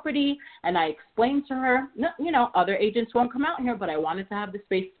a property, and I explained to her, other agents won't come out here, but I wanted to have the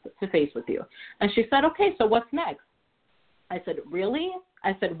face-to-face with you. And she said, okay, so what's next? I said, really?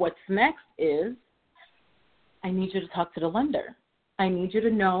 I said, what's next is I need you to talk to the lender. I need you to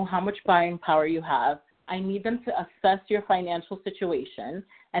know how much buying power you have. I need them to assess your financial situation,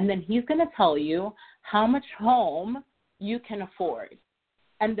 and then he's going to tell you how much home you can afford.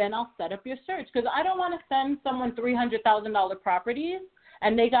 And then I'll set up your search, because I don't want to send someone $300,000 properties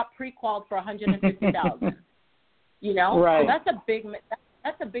and they got pre-qualified for $150,000. Right. So that's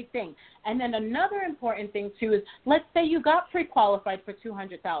a big thing. And then another important thing too is, let's say you got pre-qualified for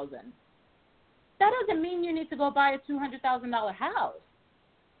 $200,000. That doesn't mean you need to go buy a $200,000 house.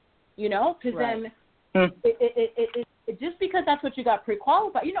 Because then it just because that's what you got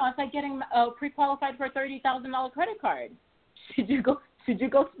pre-qualified, it's like getting pre-qualified for a $30,000 credit card. Should you go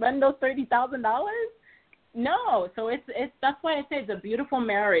spend those $30,000? No. So it's that's why I say it's a beautiful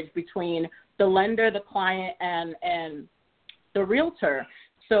marriage between the lender, the client, and the realtor.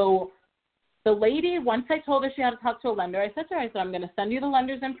 So the lady, once I told her she had to talk to a lender, I said to her, I'm going to send you the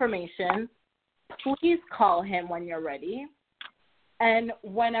lender's information. Please call him when you're ready. And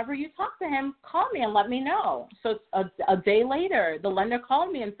whenever you talk to him, call me and let me know. So a day later, the lender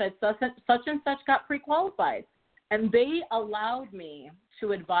called me and said, such and such got pre-qualified. And they allowed me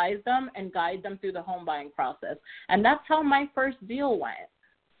to advise them and guide them through the home buying process. And that's how my first deal went,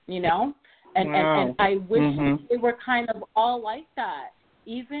 And, wow. and I wish they were kind of all like that.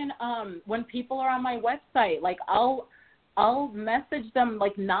 Even when people are on my website, like I'll message them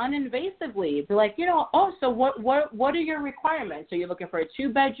like non-invasively. Be like, so what are your requirements? Are you looking for a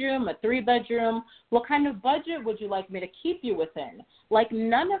 2-bedroom, a 3-bedroom? What kind of budget would you like me to keep you within? Like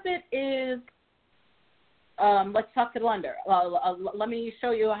none of it is, let's talk to the lender. Let me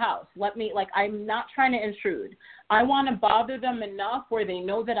show you a house. I'm not trying to intrude. I want to bother them enough where they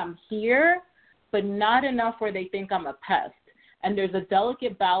know that I'm here, but not enough where they think I'm a pest. And there's a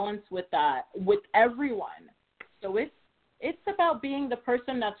delicate balance with that, with everyone. So it's about being the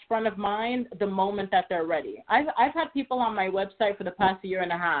person that's front of mind the moment that they're ready. I've had people on my website for the past year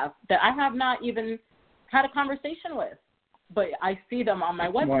and a half that I have not even had a conversation with, but I see them on my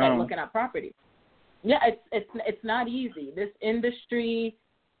website looking at property. Yeah, it's not easy. This industry,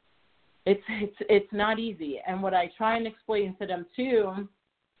 it's not easy. And what I try and explain to them too,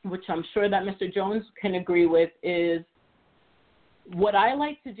 which I'm sure that Mr. Jones can agree with, is what I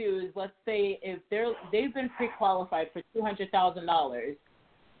like to do is, let's say if they've been pre-qualified for $200,000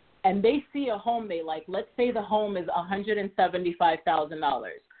 and they see a home they like, let's say the home is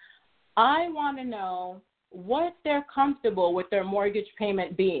 $175,000. I want to know what they're comfortable with their mortgage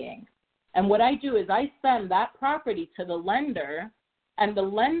payment being. And what I do is I send that property to the lender, and the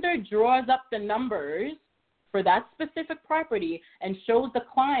lender draws up the numbers for that specific property and shows the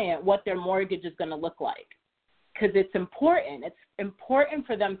client what their mortgage is going to look like. Because it's important. It's important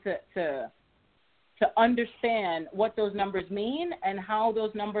for them to understand what those numbers mean and how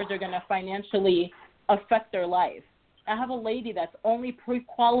those numbers are going to financially affect their life. I have a lady that's only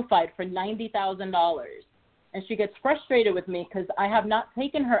pre-qualified for $90,000, and she gets frustrated with me because I have not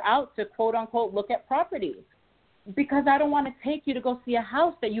taken her out to, quote, unquote, look at properties, because I don't want to take you to go see a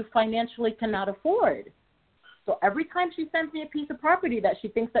house that you financially cannot afford. So every time she sends me a piece of property that she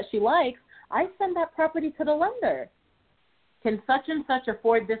thinks that she likes, I send that property to the lender. Can such and such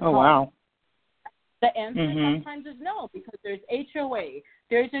afford this home? Wow. The answer sometimes is no, because there's HOA,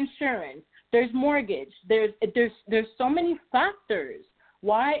 there's insurance, there's mortgage, there's so many factors.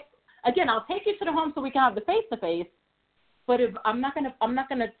 Why? Again, I'll take you to the home so we can have the face-to-face, but if I'm not gonna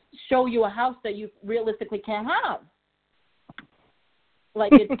show you a house that you realistically can't have.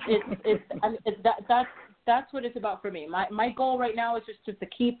 Like that's what it's about for me. My goal right now is just to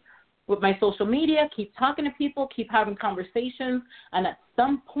keep with my social media, keep talking to people, keep having conversations, and at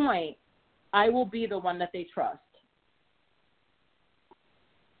some point, I will be the one that they trust.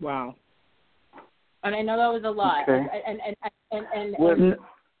 Wow. And I know that was a lot. Okay. And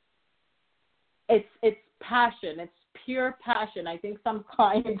it's passion. It's pure passion. I think some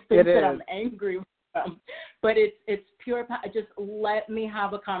clients think that I'm angry with them, but it's pure passion. Just let me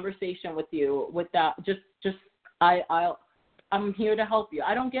have a conversation with you. With that, I'm here to help you.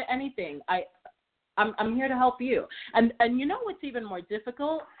 I don't get anything. I'm here to help you. And you know what's even more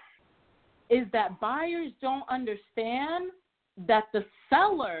difficult is that buyers don't understand that the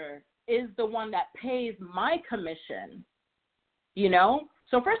seller is the one that pays my commission.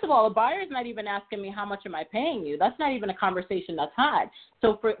 So first of all, the buyer's not even asking me how much am I paying you. That's not even a conversation that's had.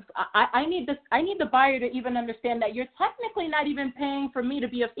 So I need the buyer to even understand that you're technically not even paying for me to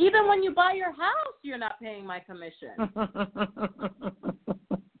be even when you buy your house, you're not paying my commission.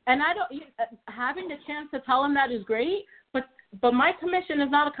 And having the chance to tell them that is great, but my commission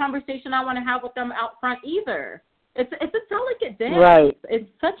is not a conversation I want to have with them out front either. It's a delicate dance. Right. It's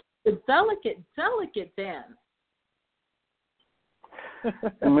such a delicate dance.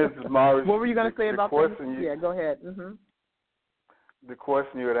 And Mrs. Morris, what were you going to say about that? Yeah, go ahead. Mm-hmm. The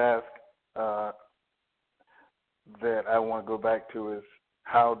question you had asked that I want to go back to is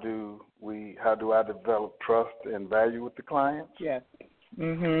how do I develop trust and value with the clients? Yes.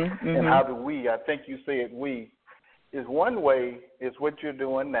 Mm-hmm. And how do I think you said we, is one way is what you're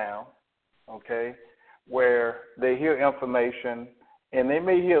doing now, okay, where they hear information and they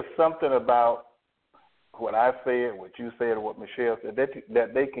may hear something about what I said, what you said, or what Michelle said,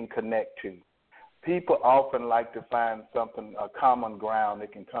 that they can connect to. People often like to find something, a common ground they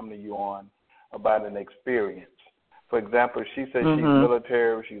can come to you on about an experience. For example, she says she's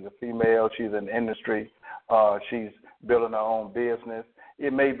military, she's a female, she's in the industry, she's building her own business.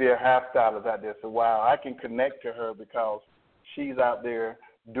 It may be a hairstylist out there. So, wow, I can connect to her because she's out there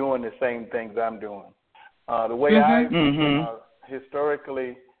doing the same things I'm doing. The way I've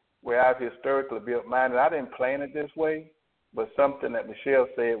historically built mine, and I didn't plan it this way, but something that Michelle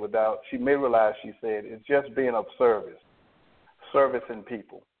said she may realize she said, it's just being of servicing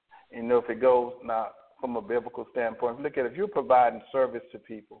people. You know, if it goes now from a biblical standpoint, look at it, if you're providing service to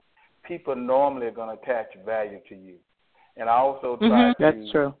people, people normally are going to attach value to you. And I also try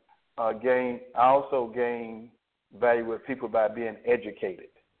to gain value with people by being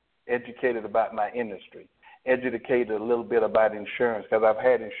educated about my industry, educated a little bit about insurance because I've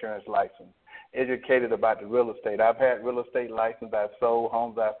had insurance license, educated about the real estate. I've had real estate license. I've sold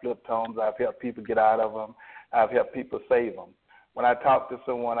homes. I've flipped homes. I've helped people get out of them. I've helped people save them. When I talk to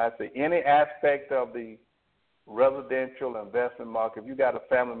someone, I say any aspect of the residential investment market, if you got a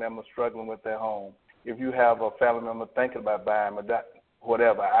family member struggling with their home, if you have a family member thinking about buying or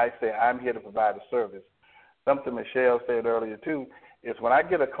whatever, I say I'm here to provide a service. Something Michelle said earlier, too, is when I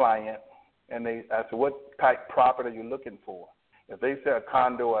get a client and I say, what type property are you looking for? If they say a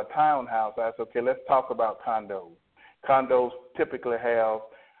condo or a townhouse, I say, okay, let's talk about condos. Condos typically have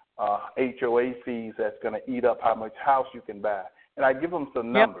HOA fees that's going to eat up how much house you can buy. And I give them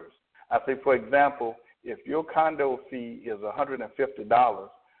some numbers. I say, for example, if your condo fee is $150,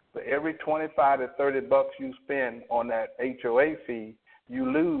 for every $25 to $30 you spend on that HOA fee, you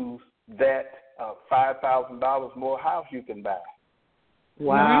lose that $5,000 more house you can buy.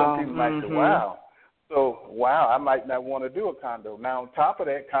 Wow. Some people might say, wow. So, I might not want to do a condo. Now, on top of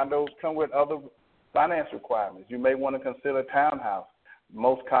that, condos come with other finance requirements. You may want to consider a townhouse.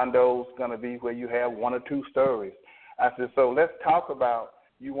 Most condos going to be where you have 1 or 2 stories. I said, so let's talk about,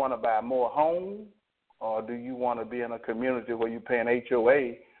 you want to buy more homes, or do you want to be in a community where you're paying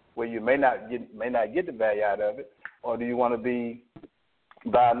HOA where you may not get the value out of it, or do you want to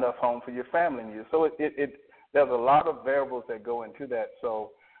buy enough home for your family and you? So there's a lot of variables that go into that.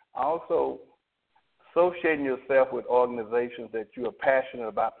 So also associating yourself with organizations that you are passionate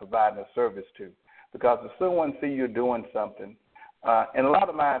about providing a service to, because if someone see you're doing something, and a lot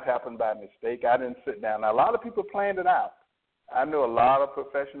of mine happened by mistake. I didn't sit down. Now, a lot of people planned it out. I know a lot of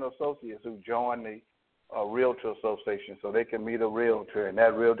professional associates who joined the Realtor Association so they can meet a realtor, and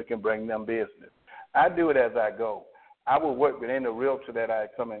that realtor can bring them business. I do it as I go. I will work with any realtor that I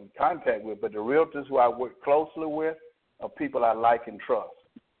come in contact with, but the realtors who I work closely with are people I like and trust.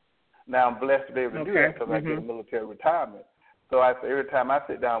 Now, I'm blessed to be able to do that because I get a military retirement. So I say every time I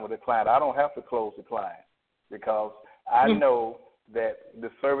sit down with a client, I don't have to close the client because I know that the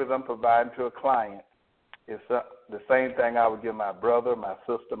service I'm providing to a client is the same thing I would give my brother, my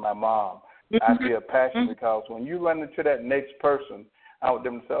sister, my mom. I feel passion because when you run into that next person, I want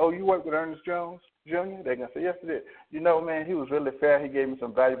them to say, oh, you work with Ernest Jones Jr.? They're going to say, yes, I did. You know, man, he was really fair. He gave me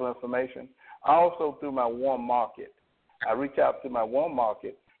some valuable information. Also through my warm market. I reach out to my warm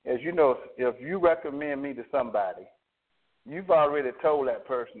market. As you know, if you recommend me to somebody, you've already told that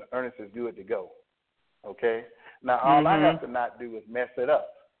person Ernest is good to go, okay? Now, all I have to not do is mess it up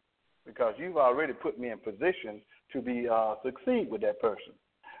because you've already put me in position to be succeed with that person.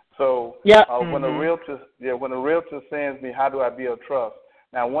 So when a realtor sends me, how do I build trust?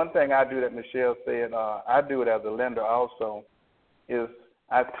 Now, one thing I do that Michelle said, I do it as a lender also, is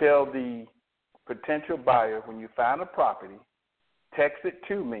I tell the potential buyer when you find a property, text it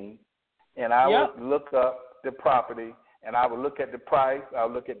to me, and I will look up the property, and I will look at the price, I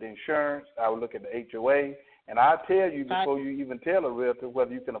will look at the insurance, I will look at the HOA, And I'll tell you before you even tell a realtor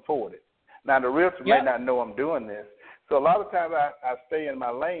whether you can afford it. Now, the realtor may not know I'm doing this. So a lot of times I stay in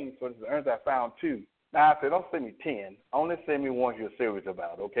my lane. For instance, I found 2. Now, I said, don't send me 10. Only send me ones you're serious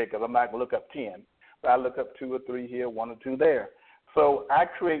about, okay, because I'm not going to look up 10. But I look up 2 or 3 here, 1 or 2 there. So I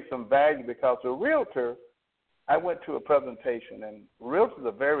create some value because a realtor, I went to a presentation, and realtors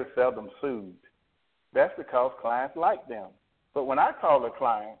are very seldom sued. That's because clients like them. But when I call a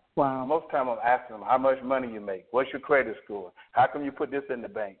client, most of the time I'm asking them how much money you make, what's your credit score, how come you put this in the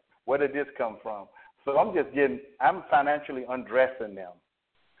bank, where did this come from? So I'm financially undressing them.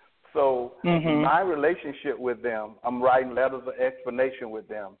 So my relationship with them, I'm writing letters of explanation with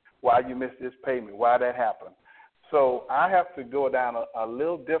them, why you missed this payment, why that happened. So I have to go down a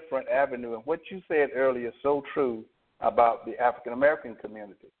little different avenue. And what you said earlier is so true about the African-American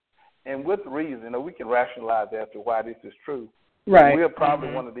community. And with reason, we can rationalize as to why this is true. Right. We're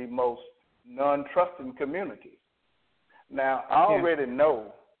probably one of the most non-trusting communities. Now, I already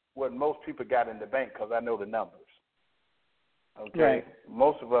know what most people got in the bank because I know the numbers. Okay? Right.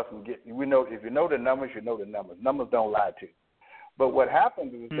 Most of us we know, if you know the numbers, you know the numbers. Numbers don't lie to you. But what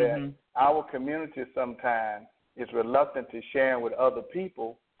happens is that our community sometimes is reluctant to sharing with other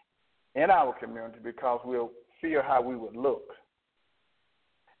people in our community because we'll fear how we would look.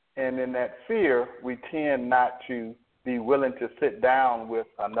 And in that fear, we tend not to be willing to sit down with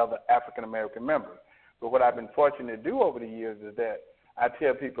another African-American member. But what I've been fortunate to do over the years is that I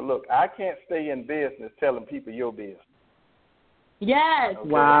tell people, look, I can't stay in business telling people your business. Yes. Okay?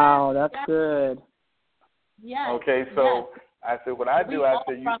 Wow, that's good. Yes. Okay, so I said, what I do, I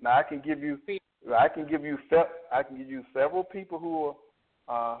say, I can give you several people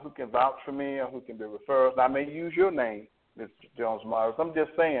who can vouch for me or who can be referrals. I may use your name, Mr. Jones-Myers. I'm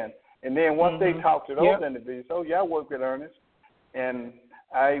just saying. And then once they talk to those individuals, I work with Ernest. And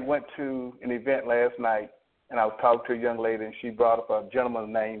I went to an event last night, and I was talking to a young lady, and she brought up a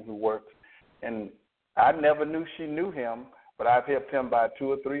gentleman's name who works. And I never knew she knew him, but I've helped him buy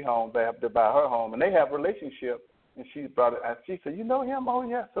 2 or 3 homes. I helped her buy her home, and they have a relationship. And she brought it. And she said, "You know him?" "Oh,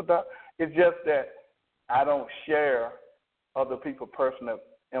 yes." So it's just that I don't share other people's personal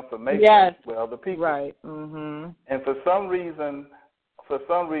information with other people. Right. Mm-hmm. And for some reason,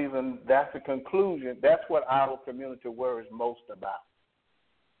 that's the conclusion. That's what our community worries most about.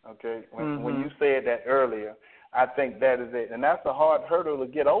 Okay? When you said that earlier, I think that is it. And that's a hard hurdle to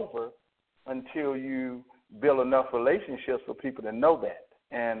get over until you build enough relationships for people to know that.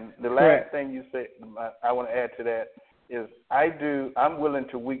 And the last thing you said, I want to add to that, is I'm willing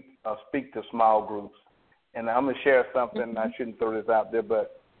to speak to small groups. And I'm going to share something. I shouldn't throw this out there,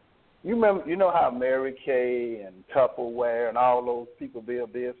 but you know how Mary Kay and Tupperware and all those people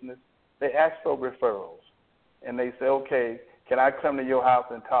build business? They ask for referrals. And they say, okay, can I come to your house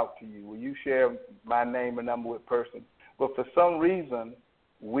and talk to you? Will you share my name and number with a person? But for some reason,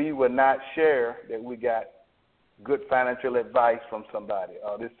 we would not share that we got good financial advice from somebody.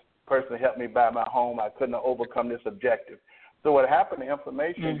 This person helped me buy my home. I couldn't overcome this objective. So what happened, the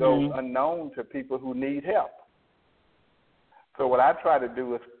information goes unknown to people who need help. So what I try to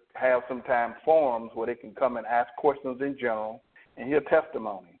do is have sometimes forums where they can come and ask questions in general and hear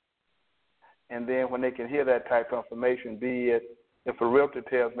testimony. And then when they can hear that type of information, be it if a realtor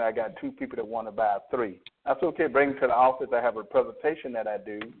tells me I got 2 people that want to buy 3, that's okay. Bring them to the office. I have a presentation that I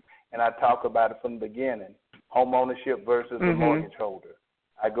do, and I talk about it from the beginning, home ownership versus the mortgage holder.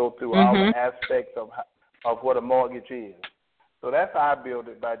 I go through all the aspects of what a mortgage is. So that's how I build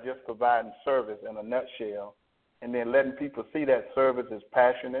it, by just providing service in a nutshell, and then letting people see that service is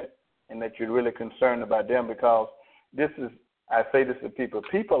passionate and that you're really concerned about them, because I say this to people,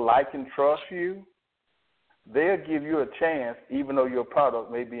 people like and trust you, they'll give you a chance even though your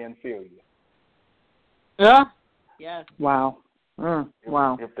product may be inferior. Yeah. Yes. Wow.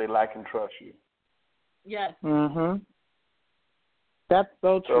 Wow. If they like and trust you. Yes. That's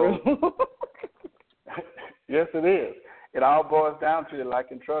so true. Yes, it is. It all boils down to the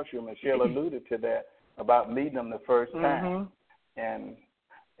like and trust you. Michelle alluded to that about meeting them the first time.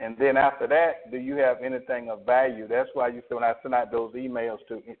 And then after that, do you have anything of value? That's why you say when I send out those emails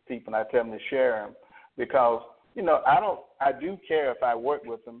to people and I tell them to share them, because, I do care if I work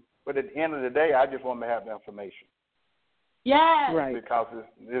with them, but at the end of the day, I just want them to have the information. Yes. Right. Because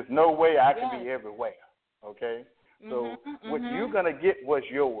there's no way I can be everywhere, okay? So what you're going to get what's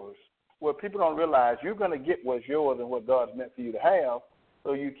yours. What people don't realize, you're going to get what's yours and what God's meant for you to have,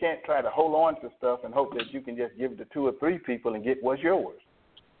 so you can't try to hold on to stuff and hope that you can just give it to 2 or 3 people and get what's yours.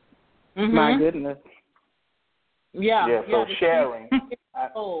 My goodness. Yeah. So sharing.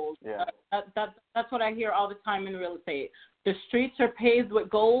 That's what I hear all the time in real estate. The streets are paved with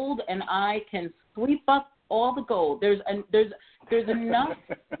gold, and I can sweep up all the gold. There's enough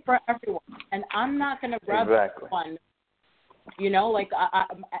for everyone, and I'm not going to rub one. You know, like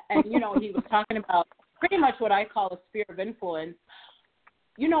and you know, he was talking about pretty much what I call a sphere of influence.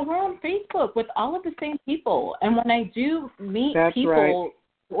 You know, we're on Facebook with all of the same people, and when I do meet people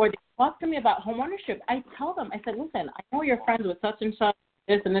or they talk to me about homeownership, I tell them, I said, listen, I know you're friends with such and such,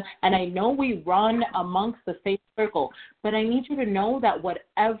 this and this, and I know we run amongst the same circle, but I need you to know that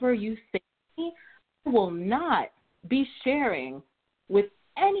whatever you say to me, I will not be sharing with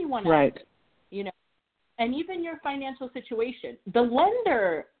anyone else, you know, and even your financial situation. The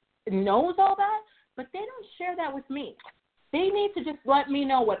lender knows all that, but they don't share that with me. They need to just let me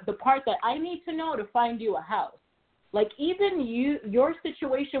know what the part that I need to know to find you a house. Like even your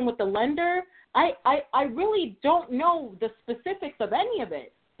situation with the lender, I really don't know the specifics of any of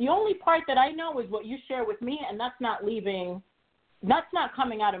it. The only part that I know is what you share with me, and that's not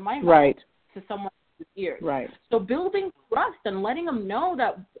coming out of my mouth to someone else's ears. Right. So building trust and letting them know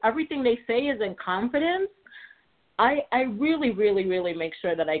that everything they say is in confidence, I really, really, really make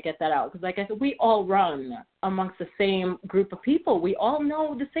sure that I get that out. Because like I said, we all run amongst the same group of people. We all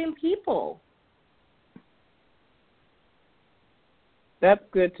know the same people. That's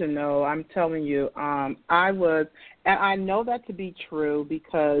good to know. I'm telling you, and I know that to be true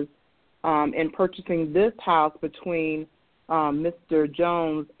because in purchasing this house between Mr.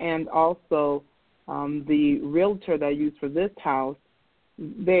 Jones and also the realtor that I used for this house,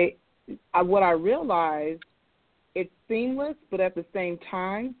 what I realized, it's seamless, but at the same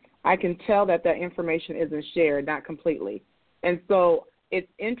time, I can tell that information isn't shared, not completely. And so it's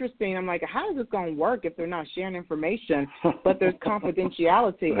interesting. I'm like, how is this going to work if they're not sharing information, but there's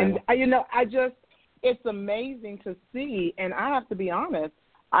confidentiality? And, you know, it's amazing to see. And I have to be honest,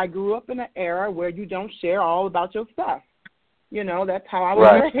 I grew up in an era where you don't share all about your stuff. You know, that's how I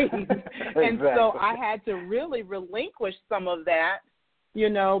was raised. And so I had to really relinquish some of that, you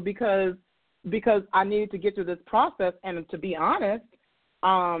know, because I needed to get through this process. And to be honest,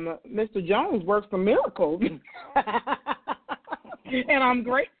 Mr. Jones works for miracles. And I'm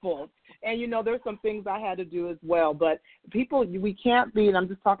grateful. And, you know, there's some things I had to do as well. But people, we can't be, and I'm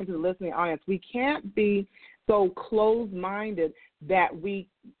just talking to the listening audience, we can't be so closed-minded that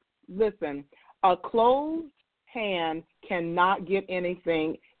listen, a closed hand cannot get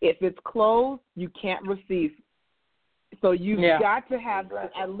anything. If it's closed, you can't receive. So you've got to have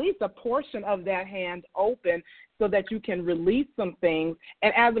at least a portion of that hand open so that you can release some things.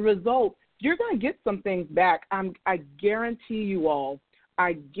 And as a result, you're going to get some things back. I guarantee you all.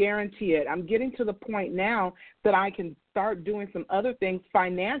 I guarantee it. I'm getting to the point now that I can start doing some other things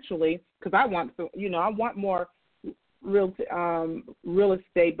financially because I want more real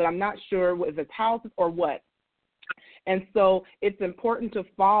estate, but I'm not sure if it's houses or what. And so it's important to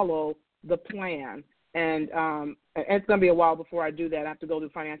follow the plan. And it's going to be a while before I do that. I have to go do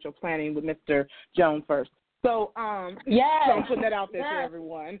financial planning with Mr. Jones first. So, so I'm putting that out there to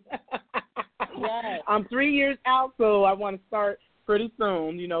everyone. I'm 3 years out, so I want to start pretty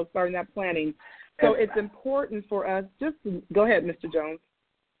soon, you know, starting that planning. So it's important for us go ahead, Mr. Jones.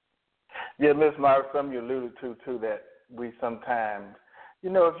 Yeah, Ms. Myers, something you alluded to, too, that we sometimes,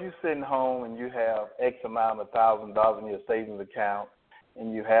 you know, if you're sitting home and you have X amount of $1,000 in your savings account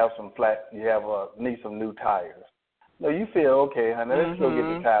and you have need some new tires. No, you feel, okay, honey, let's go get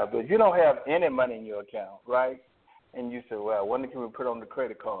the tires. But if you don't have any money in your account, right, and you say, well, when can we put on the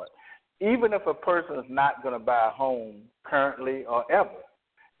credit card? Even if a person is not going to buy a home currently or ever,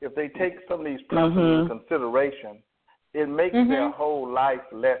 if they take some of these principles into consideration, it makes their whole life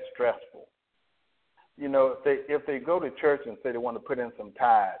less stressful. You know, if they go to church and say they want to put in some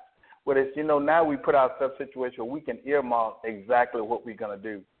tithes, well, it's, you know, now we put ourselves in a situation where we can earmark exactly what we're going to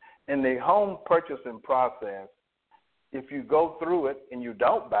do. In the home purchasing process, if you go through it and you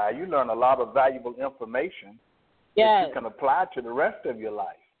don't buy, you learn a lot of valuable information that you can apply to the rest of your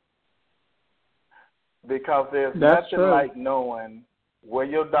life. Because there's nothing like knowing where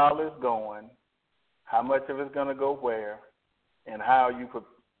your dollar is going, how much of it's going to go where, and how you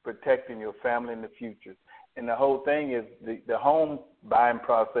protecting your family in the future. And the whole thing is the home buying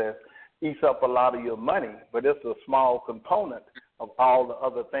process eats up a lot of your money, but it's a small component of all the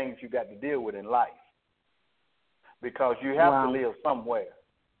other things you got to deal with in life. Because you have to live somewhere.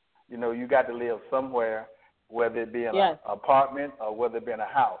 You know, you got to live somewhere, whether it be in an apartment or whether it be in a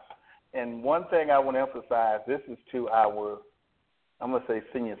house. And one thing I want to emphasize, this is to our, I'm going to say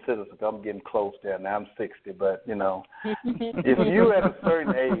senior citizens. I'm getting close there now. I'm 60, but, you know, if you're at a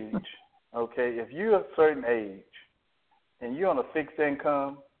certain age, if you're at a certain age and you're on a fixed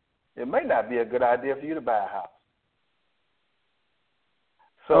income, it may not be a good idea for you to buy a house.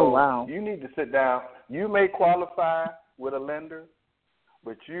 So you need to sit down. You may qualify with a lender,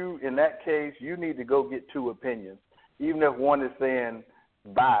 but you, in that case, you need to go get two opinions. Even if one is saying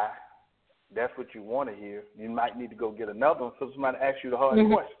buy, that's what you want to hear, you might need to go get another one so somebody asks you the hard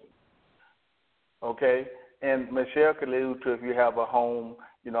question. Okay? And Michelle could allude to if you have a home,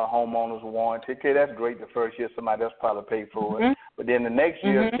 a homeowner's warranty. Okay, that's great the first year. Somebody else probably paid for it. But then the next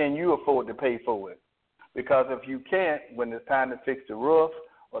year, can you afford to pay for it? Because if you can't, when it's time to fix the roof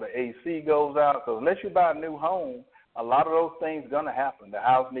or the AC goes out, because unless you buy a new home, a lot of those things are going to happen. The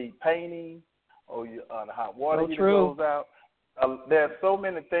house needs painting or the hot water heater goes out. There are so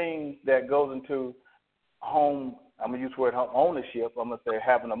many things that goes into home, I'm going to use the word home ownership, I'm going to say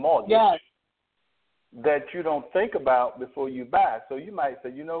having a mortgage, that you don't think about before you buy. So you might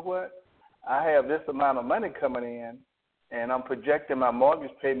say, you know what, I have this amount of money coming in, and I'm projecting my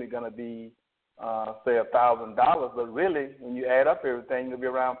mortgage payment going to be, say, $1,000, but really, when you add up everything, it'll be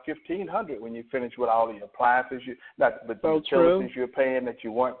around $1,500 when you finish with all the appliances, the utilities you're paying that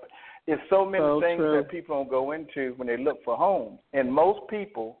you weren't. It's so many things that people don't go into when they look for homes, and most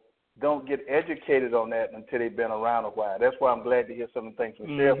people don't get educated on that until they've been around a while. That's why I'm glad to hear some of the things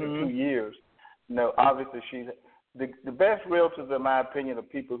from Michelle for 2 years. Obviously, she's the best realtors, in my opinion, are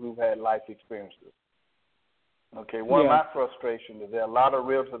people who've had life experiences. Okay, one of my frustrations is there are a lot of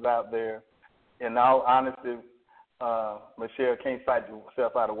realtors out there. In all honesty, Michelle can't fight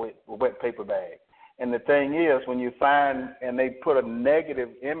yourself out of a wet paper bag. And the thing is, when you find, and they put a negative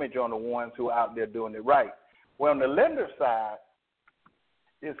image on the ones who are out there doing it right. Well, on the lender side,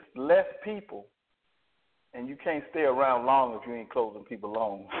 it's less people, and you can't stay around long if you ain't closing people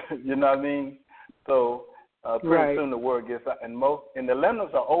loans. You know what I mean? So pretty soon the word gets out. And the lenders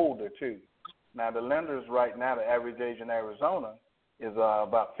are older, too. Now, the lenders right now, the average age in Arizona is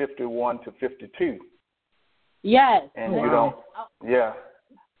about 51 to 52. Yes. And you don't,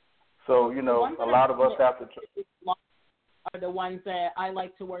 So, a lot of us have to are the ones that I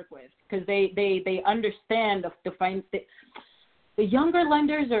like to work with because they understand the younger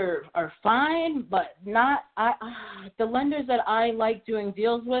lenders are fine, but not the lenders that I like doing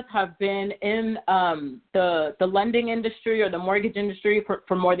deals with have been in the lending industry or the mortgage industry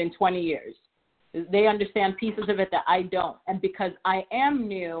for more than 20 years. They understand pieces of it that I don't, and because I am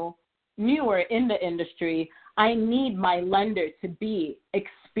newer in the industry, I need my lender to be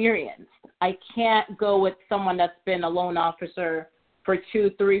experienced. I can't go with someone that's been a loan officer for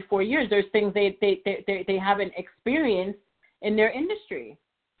 2, 3, 4 years. There's things they haven't experienced in their industry.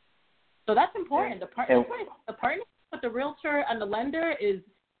 So that's important. The partnership with the realtor and the lender is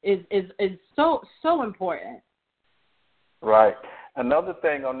so important. Right. Another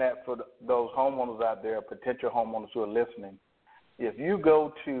thing on that for those homeowners out there, potential homeowners who are listening, if you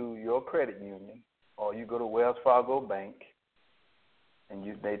go to your credit union or you go to Wells Fargo Bank and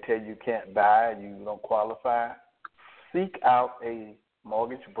they tell you can't buy and you don't qualify, seek out a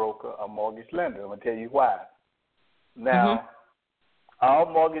mortgage broker or mortgage lender. I'm going to tell you why. Now, all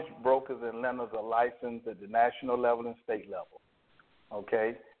mortgage brokers and lenders are licensed at the national level and state level,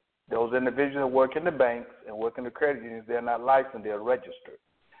 okay? Those individuals who work in the banks and work in the credit unions, they're not licensed, they're registered.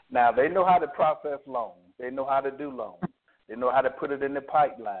 Now, they know how to process loans. They know how to do loans. They know how to put it in the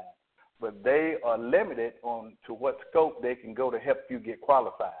pipeline. But they are limited to what scope they can go to help you get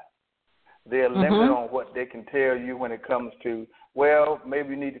qualified. They're limited on what they can tell you when it comes to, well,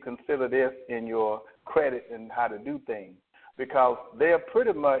 maybe you need to consider this in your credit and how to do things. Because they're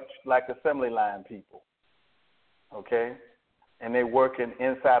pretty much like assembly line people, okay? And they're working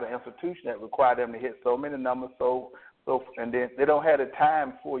inside an institution that require them to hit so many numbers, and then they don't have the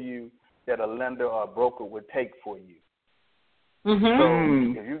time for you that a lender or a broker would take for you. So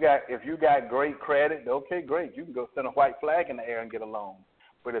if you got great credit, okay, great. You can go send a white flag in the air and get a loan.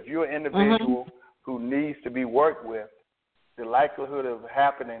 But if you're an individual who needs to be worked with, the likelihood of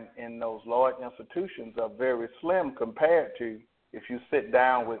happening in those large institutions are very slim compared to if you sit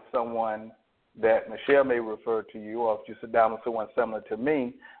down with someone that Michelle may refer to you, or if you sit down with someone similar to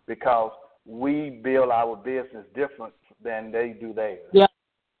me, because we build our business different than they do theirs. Yeah.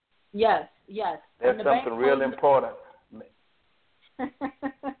 Yes. That's something real important. That's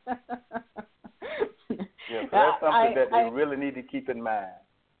something that they really need to keep in mind.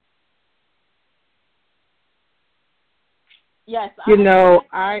 Yes.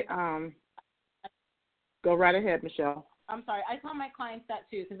 I go right ahead, Michelle. I'm sorry. I tell my clients that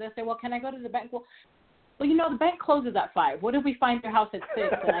too because they say, well, can I go to the bank? Well, the bank closes at 5. What if we find your house at 6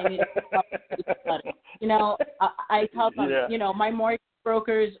 and I need to I tell them, my mortgage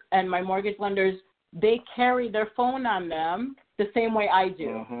brokers and my mortgage lenders, they carry their phone on them the same way I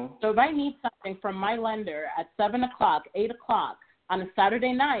do. So if I need something from my lender at 7 o'clock, 8 o'clock, on a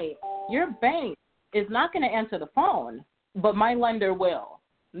Saturday night, your bank is not going to answer the phone, but my lender will.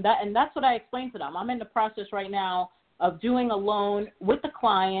 And that's what I explained to them. I'm in the process right now of doing a loan with the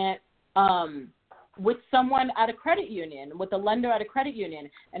client, with someone at a credit union, with a lender at a credit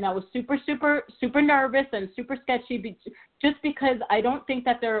union. And I was super, super, super nervous and super sketchy just because I don't think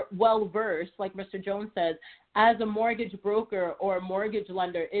that they're well-versed, like Mr. Jones says, as a mortgage broker or a mortgage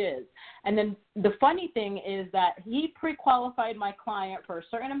lender is. And then the funny thing is that he pre-qualified my client for a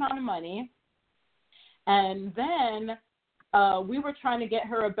certain amount of money, and then we were trying to get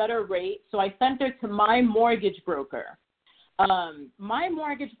her a better rate, so I sent her to my mortgage broker. My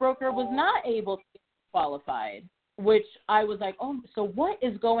mortgage broker was not able to get qualified, which I was like, oh, so what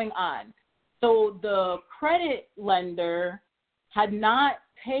is going on? So the credit lender had not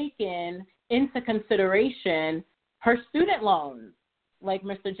taken into consideration her student loans, like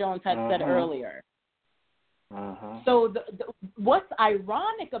Mr. Jones had said earlier. So what's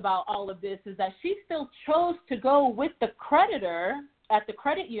ironic about all of this is that she still chose to go with the creditor at the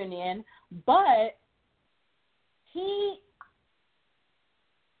credit union, but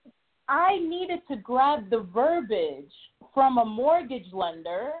I needed to grab the verbiage from a mortgage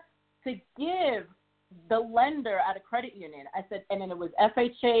lender to give the lender at a credit union. I said, and then it was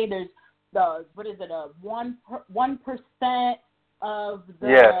FHA. There's the 1% of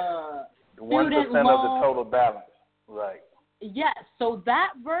the 1% of the total balance, right? Yes. So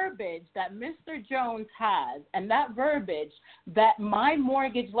that verbiage that Mr. Jones has, and that verbiage that my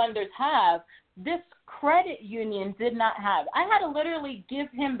mortgage lenders have, this credit union did not have. I had to literally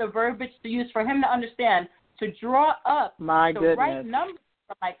give him the verbiage to use for him to understand, to draw up the right numbers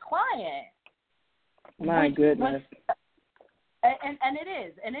for my client. My goodness. And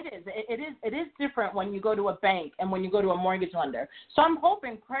it is different when you go to a bank and when you go to a mortgage lender. So I'm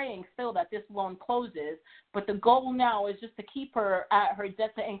hoping, praying still that this loan closes, but the goal now is just to keep her at her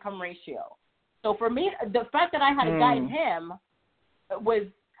debt to income ratio. So for me, the fact that I had to guide him was,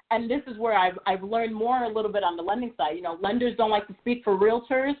 and this is where I've learned more a little bit on the lending side. You know, lenders don't like to speak for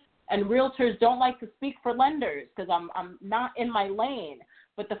realtors, and realtors don't like to speak for lenders because I'm not in my lane.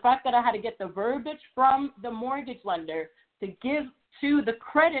 But the fact that I had to get the verbiage from the mortgage lender to give to the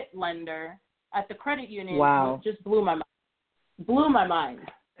credit lender at the credit union just blew my mind. Blew my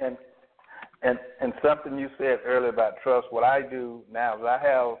mind. And something you said earlier about trust, what I do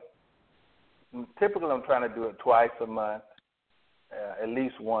now is typically I'm trying to do it twice a month, at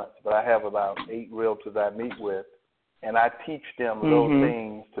least once, but I have about 8 realtors I meet with, and I teach them those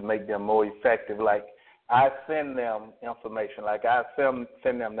things to make them more effective. Like I send them information, like I send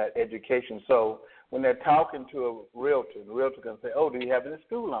them that education. So when they're talking to a realtor, the realtor can say, oh, do you have any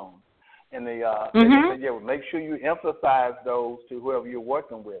school loans? And they can say, yeah, well, make sure you emphasize those to whoever you're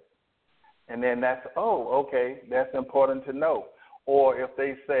working with. And then that's, okay, that's important to know. Or if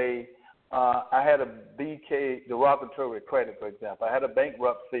they say, I had a BK, derogatory credit, for example. I had a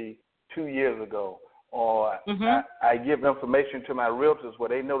bankruptcy 2 years ago. Or I give information to my realtors where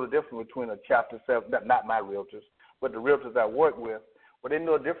they know the difference between a Chapter 7, not my realtors, but the realtors I work with, where they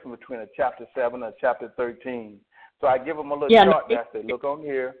know the difference between a Chapter 7 and a Chapter 13. So I give them a little chart that I say, look on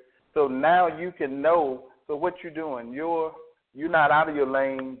here. So now you can know, so what you're doing, you're not out of your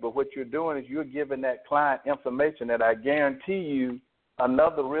lane, but what you're doing is you're giving that client information that I guarantee you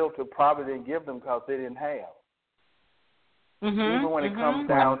another realtor probably didn't give them because they didn't have. Even when it comes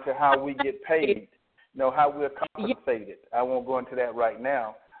down to how we get paid, how we're compensated. I won't go into that right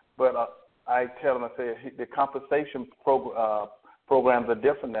now, but I tell them, I say, the compensation programs are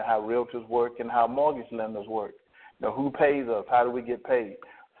different than how realtors work and how mortgage lenders work. Who pays us? How do we get paid?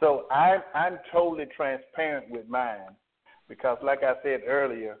 So I'm totally transparent with mine because, like I said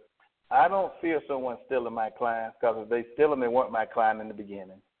earlier, I don't fear someone stealing my clients because if they steal them, they weren't my client in the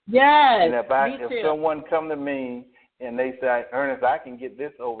beginning. Yes, and if someone come to me and they say, Ernest, I can get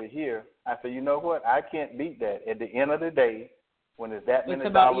this over here, I say, you know what? I can't beat that. At the end of the day, when it's that many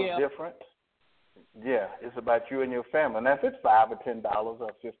dollars different, it's about you and your family. Now, if it's $5 or $10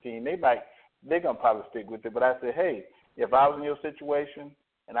 or $15, they're gonna probably stick with it. But I say, hey, if I was in your situation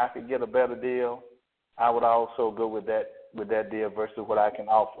and I could get a better deal, I would also go with that deal versus what I can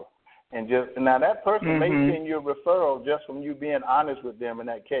offer. And now that person may send you a referral just from you being honest with them in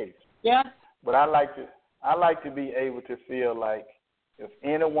that case. Yeah. But I like to be able to feel like if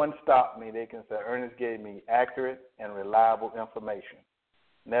anyone stopped me, they can say, Ernest gave me accurate and reliable information.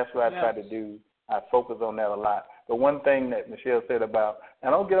 And that's what I try to do. I focus on that a lot. The one thing that Michelle said about,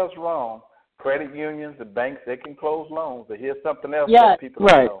 now don't get us wrong, credit unions, the banks, they can close loans. But here's something else that people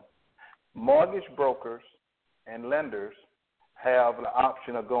don't know. Mortgage brokers and lenders have the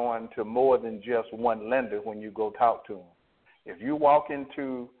option of going to more than just one lender when you go talk to them. If you walk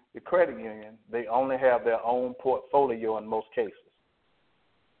into the credit union, they only have their own portfolio in most cases.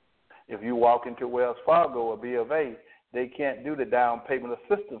 If you walk into Wells Fargo or B of A, they can't do the down payment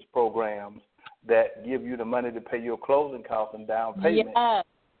assistance programs that give you the money to pay your closing costs and down payment.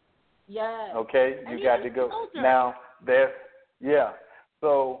 Yes. Okay, you got to go. Now,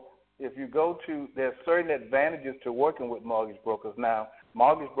 so if you go to, there's certain advantages to working with mortgage brokers. Now,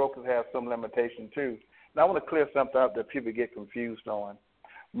 mortgage brokers have some limitation too. Now, I want to clear something up that people get confused on.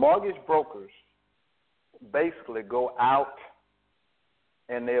 Mortgage brokers basically go out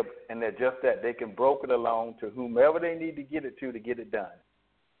and they're just that. They can broker the loan to whomever they need to get it done.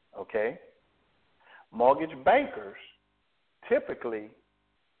 Okay? Mortgage bankers typically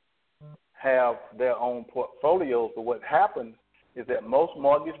have their own portfolios, but what happens is that most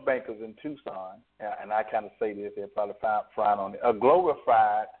mortgage bankers in Tucson, and I kind of say this, they'll probably frown on it, are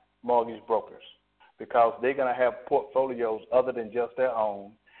glorified mortgage brokers because they're going to have portfolios other than just their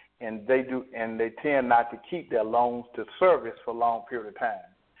own, and they tend not to keep their loans to service for a long period of time.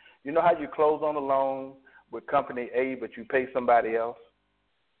 You know how you close on a loan with company A, but you pay somebody else?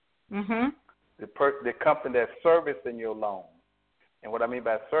 Mm-hmm. The company that's servicing your loan. And what I mean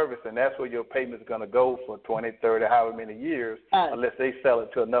by service, and that's where your payment's going to go for 20, 30, however many years, unless they sell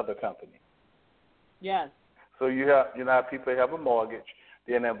it to another company. Yes. So you know how people have a mortgage,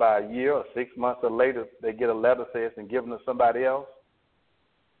 then about a year or 6 months or later, they get a letter saying it's been given to somebody else.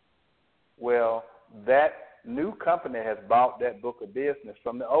 Well, that new company has bought that book of business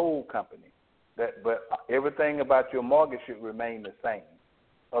from the old company. But everything about your mortgage should remain the same,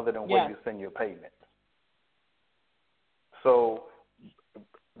 other than where you send your payments. So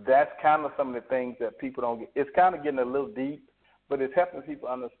that's kind of some of the things that people don't get. It's kind of getting a little deep, but it's helping people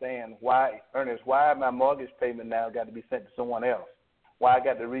understand why, Ernest, why my mortgage payment now got to be sent to someone else? Why I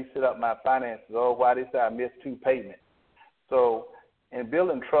got to reset up my finances? Or why they say I missed 2 payments? So in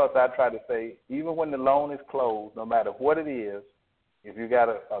building trust, I try to say, even when the loan is closed, no matter what it is, if you got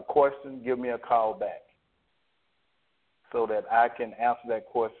a question, give me a call back so that I can answer that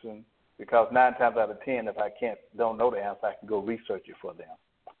question, because 9 times out of 10, if I don't know the answer, I can go research it for them.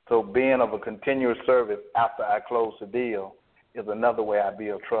 So being of a continuous service after I close the deal is another way I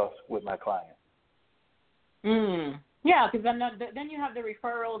build trust with my clients. Yeah, because then you have the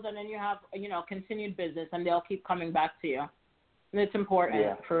referrals, and then you have continued business, and they'll keep coming back to you. And it's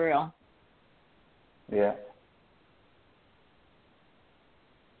important, for real. Yeah.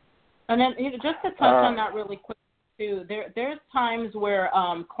 And then just to touch on that really quick too, there's times where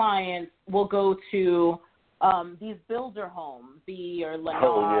clients will go to these builder homes, B or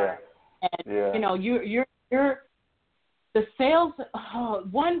Lennar, and you're the sales.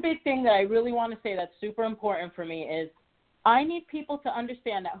 One big thing that I really want to say that's super important for me is I need people to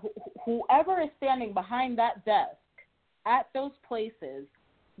understand that whoever is standing behind that desk at those places,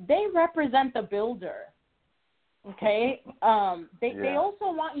 they represent the builder. Okay? They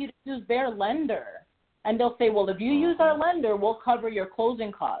also want you to use their lender. And they'll say, well, if you use our lender, we'll cover your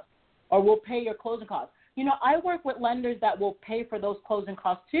closing costs, or we'll pay your closing costs. I work with lenders that will pay for those closing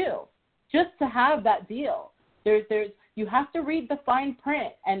costs too, just to have that deal. You have to read the fine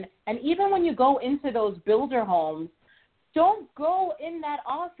print. And even when you go into those builder homes, don't go in that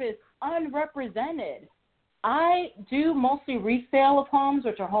office unrepresented. I do mostly resale of homes,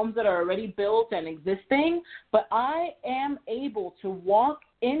 which are homes that are already built and existing, but I am able to walk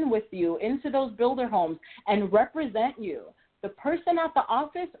in with you into those builder homes and represent you. The person at the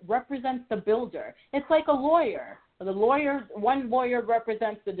office represents the builder. It's like a lawyer. One lawyer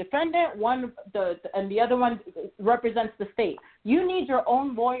represents the defendant, and the other one represents the state. You need your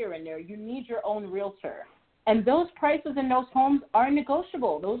own lawyer in there. You need your own realtor. And those prices in those homes are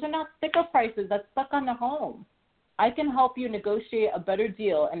negotiable. Those are not sticker prices that's stuck on the home. I can help you negotiate a better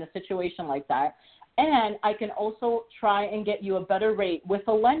deal in a situation like that. And I can also try and get you a better rate with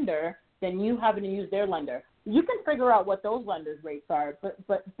a lender than you having to use their lender. You can figure out what those lenders' rates are,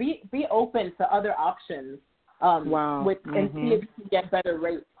 but be open to other options and see if you can get better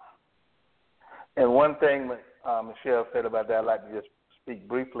rates. And one thing Michelle said about that I'd like to just speak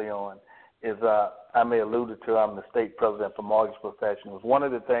briefly on is I may alluded to, I'm the state president for mortgage professionals. One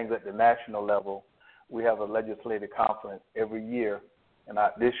of the things at the national level, we have a legislative conference every year, and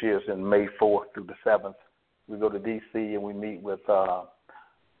this year is in May 4th through the 7th. We go to D.C. and we meet with,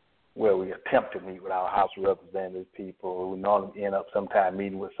 we attempt to meet with our House of Representatives people who normally end up sometime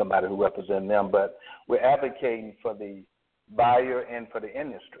meeting with somebody who represents them, but we're advocating for the buyer and for the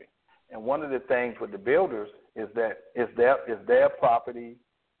industry. And one of the things with the builders is that it's their property.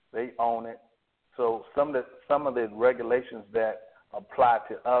 They own it. So some of the regulations that apply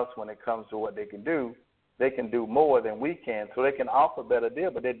to us when it comes to what they can do, they can do more than we can, so they can offer a better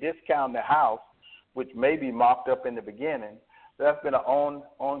deal, but they discount the house, which may be marked up in the beginning. That's been an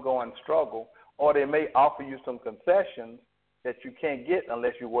ongoing struggle. Or they may offer you some concessions that you can't get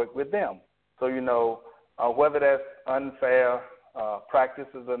unless you work with them. So, whether that's unfair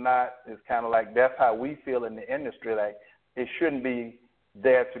practices or not, it's kind of like that's how we feel in the industry. Like, it shouldn't be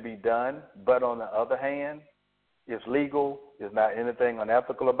there to be done, but on the other hand, it's legal. There's not anything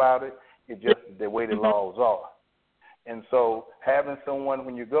unethical about it. It's just the way the laws are. And so having someone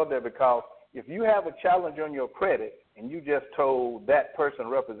when you go there, because if you have a challenge on your credit and you just told that person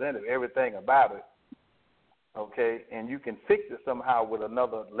representative everything about it, okay, and you can fix it somehow with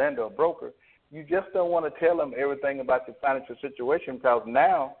another lender or broker, you just don't want to tell them everything about your financial situation, because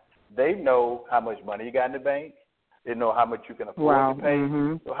now they know how much money you got in the bank. They know how much you can afford to pay.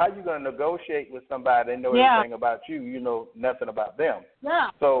 Mm-hmm. So how are you going to negotiate with somebody that knows everything about you? You know nothing about them. Yeah.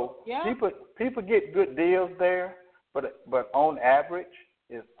 So people get good deals there, but on average,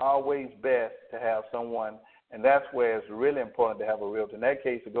 it's always best to have someone, and that's where it's really important to have a realtor. In that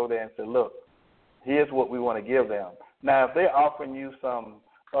case, to go there and say, look, here's what we want to give them. Now, if they're offering you some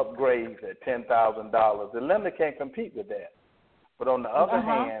upgrades at $10,000, the lender can't compete with that. But on the other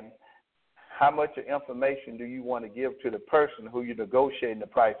hand, how much information do you want to give to the person who you're negotiating the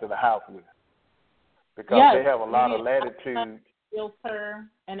price of the house with? Because they have a lot of latitude. Realtor,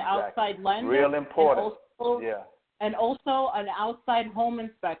 an outside lender. Real important. And also an outside home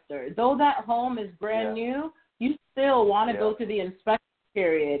inspector. Though that home is brand new, you still want to go to the inspection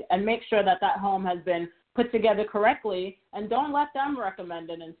period and make sure that home has been put together correctly, and don't let them recommend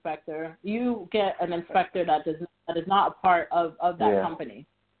an inspector. You get an inspector that is not a part of that company.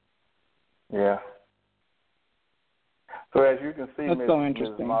 Yeah. So as you can see, Ms.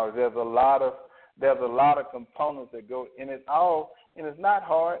 Morris, there's a lot of components that go, and it's not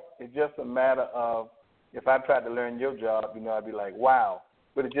hard. It's just a matter of, if I tried to learn your job, I'd be like, wow.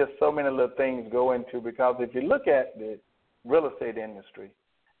 But it's just so many little things go into, because if you look at the real estate industry,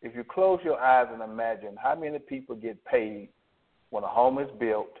 if you close your eyes and imagine how many people get paid when a home is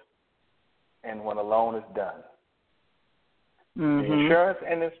built and when a loan is done. Mm-hmm. The insurance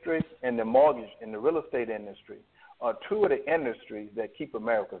industry and the mortgage and the real estate industry are two of the industries that keep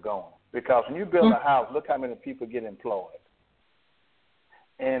America going. Because when you build a house, look how many people get employed.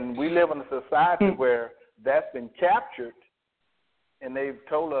 And we live in a society where that's been captured, and they've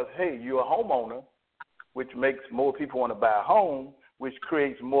told us, hey, you're a homeowner, which makes more people want to buy a home, which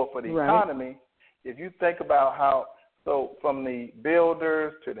creates more for the economy. If you think about so from the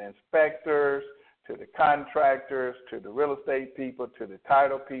builders to the inspectors to the contractors to the real estate people to the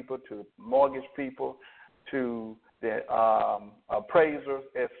title people to the mortgage people to the appraisers,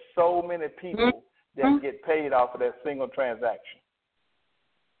 there's so many people that get paid off of that single transaction.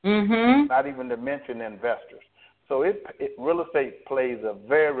 Mm-hmm. Not even to mention investors. So real estate plays a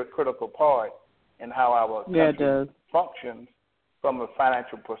very critical part in how our country functions from a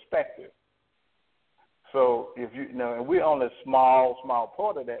financial perspective. So if and we're only a small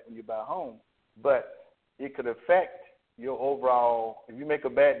part of that when you buy a home, but it could affect your overall. If you make a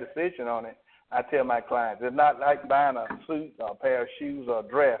bad decision on it, I tell my clients, it's not like buying a suit or a pair of shoes or a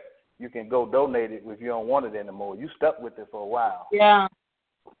dress. You can go donate it if you don't want it anymore. You stuck with it for a while. Yeah,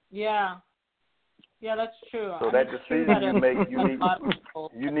 that's true. So that decision you make,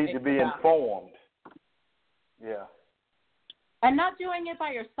 you need to be informed. Yeah. And not doing it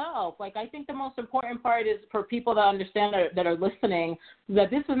by yourself. Like, I think the most important part is for people that understand that are listening,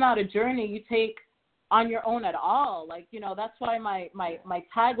 that this is not a journey you take on your own at all. Like, that's why my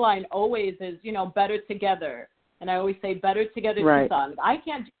tagline always is, better together. And I always say better together. Tucson. I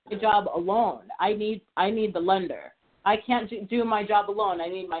can't do my job alone. I need the lender. I can't do my job alone. I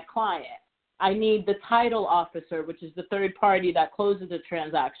need my client. I need the title officer, which is the third party that closes the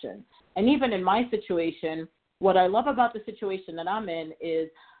transaction. And even in my situation, what I love about the situation that I'm in is,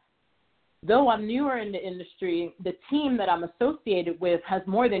 though I'm newer in the industry, the team that I'm associated with has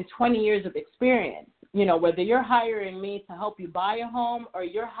more than 20 years of experience. Whether you're hiring me to help you buy a home or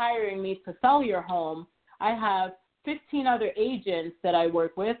you're hiring me to sell your home, I have 15 other agents that I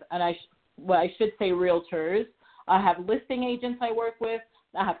work with, and I should say realtors. I have listing agents I work with.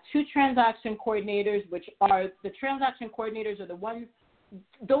 I have 2 transaction coordinators, which are the transaction coordinators are the ones,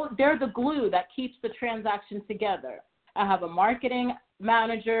 they're the glue that keeps the transaction together. I have a marketing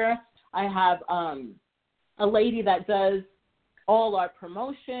manager. I have a lady that does all our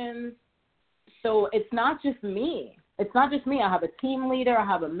promotions. So it's not just me. I have a team leader. I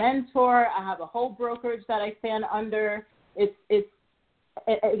have a mentor. I have a whole brokerage that I stand under. It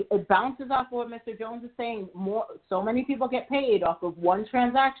bounces off of what Mr. Jones is saying. So many people get paid off of one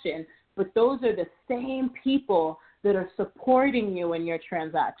transaction, but those are the same people that are supporting you in your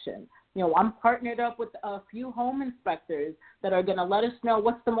transaction. You know, I'm partnered up with a few home inspectors that are going to let us know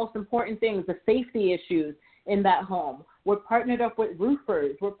what's the most important things, the safety issues in that home. We're partnered up with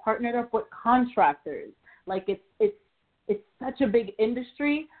roofers. We're partnered up with contractors. Like it's such a big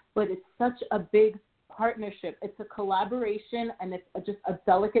industry, but it's such a big partnership. It's a collaboration, and it's just a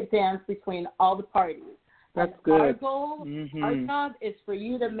delicate dance between all the parties. That's and good. Our goal, our job is for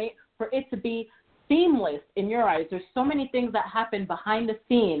it to be seamless in your eyes. There's so many things that happen behind the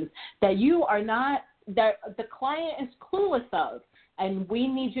scenes that that the client is clueless of, and we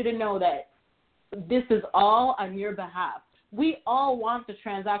need you to know that this is all on your behalf. We all want the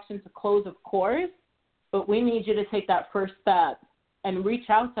transaction to close, of course, but we need you to take that first step and reach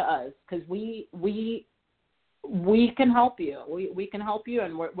out to us, because we can help you. We can help you,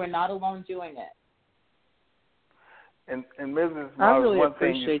 and we're not alone doing it. And Mrs. I Mars, really one thing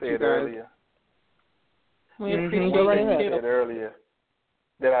appreciate you you said guys. earlier. We appreciate One thing it you too. said earlier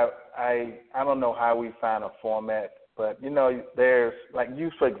that I don't know how we find a format, but there's like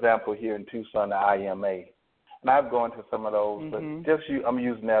you, for example, here in Tucson, the IMA, and I've gone to some of those, but I'm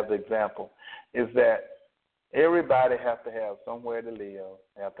using that as an example, is that everybody has to have somewhere to live,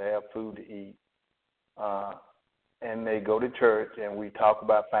 they have to have food to eat, and they go to church, and we talk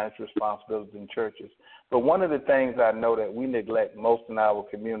about financial responsibilities in churches. But one of the things I know that we neglect most in our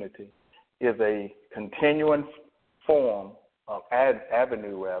community is a continuing form of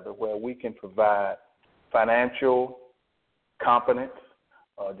avenue, where we can provide financial competence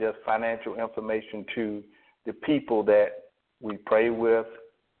or just financial information to the people that we pray with.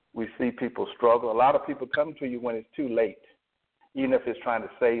 We see people struggle. A lot of people come to you when it's too late, even if it's trying to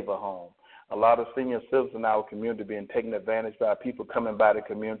save a home. A lot of senior citizens in our community being taken advantage by people coming by the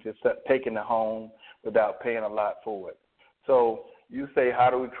community, taking the home without paying a lot for it. So you say, how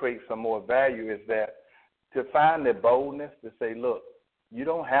do we create some more value? Is that to find the boldness to say, look, you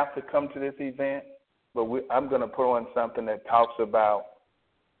don't have to come to this event, but I'm going to put on something that talks about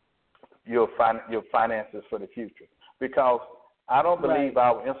your finances for the future. Because I don't believe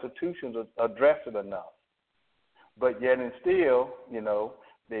our institutions address it enough. But yet and still,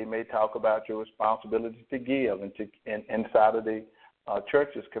 they may talk about your responsibility to give inside of the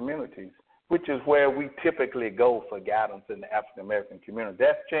churches, communities, which is where we typically go for guidance in the African American community.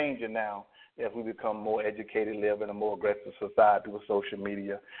 That's changing now as we become more educated, live in a more aggressive society with social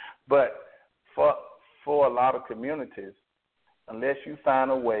media. But for a lot of communities, unless you find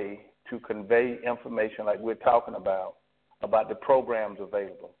a way to convey information like we're talking about the programs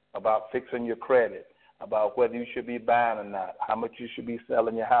available, about fixing your credit, about whether you should be buying or not, how much you should be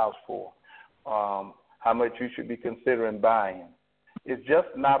selling your house for, how much you should be considering buying. It's just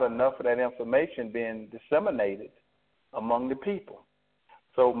not enough of that information being disseminated among the people.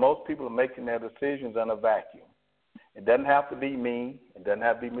 So most people are making their decisions in a vacuum. It doesn't have to be me, it doesn't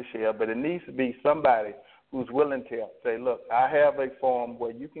have to be Michelle, but it needs to be somebody who's willing to say, look, I have a forum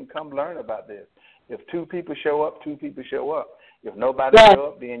where you can come learn about this. If 2 people show up, 2 people show up. If nobody show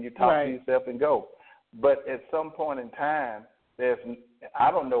up, then you talk to yourself and go. But at some point in time,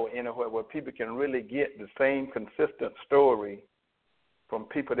 I don't know anywhere where people can really get the same consistent story from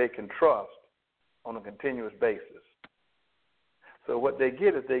people they can trust on a continuous basis. So what they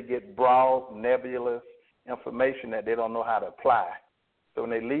get broad, nebulous information that they don't know how to apply. So when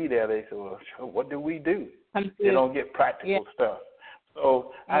they leave there, they say, well, what do we do? They don't get practical stuff.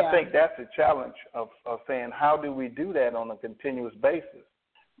 So I think that's the challenge of saying, how do we do that on a continuous basis?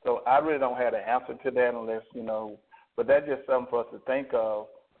 So I really don't have the answer to that unless, but that's just something for us to think of.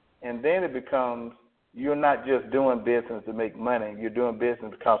 And then it becomes, you're not just doing business to make money. You're doing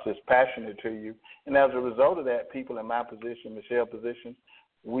business because it's passionate to you. And as a result of that, people in my position, Michelle's position,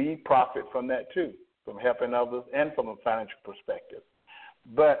 we profit from that too, from helping others and from a financial perspective.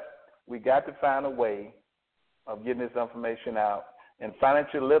 But we got to find a way of getting this information out. And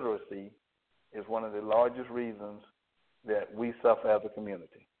financial literacy is one of the largest reasons that we suffer as a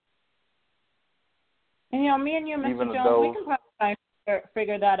community. And, me and you, Mr. Jones, we can probably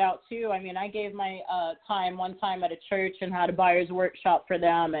figure that out, too. I mean, I gave my one time at a church and had a buyer's workshop for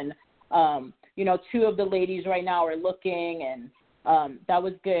them. And, 2 of the ladies right now are looking, and that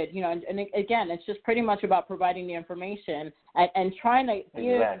was good. And again, it's just pretty much about providing the information and trying to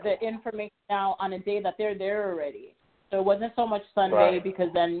give the information out on a day that they're there already. So it wasn't so much Sunday because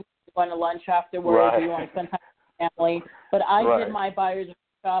then you want to lunch afterwards or you want to spend time with family. But I did my buyer's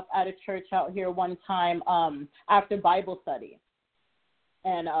workshop at a church out here one time after Bible study.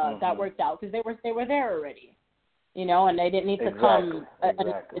 And that worked out because they were there already, and they didn't need to come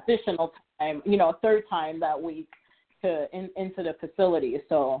an additional time, a third time that week into the facility.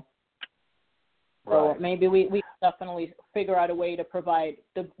 So So maybe we definitely figure out a way to provide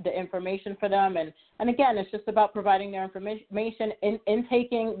the information for them. And again, it's just about providing their information,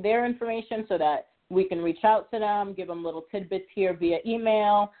 intaking their information so that we can reach out to them, give them little tidbits here via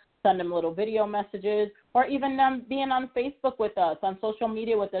email, send them little video messages, or even them being on Facebook with us, on social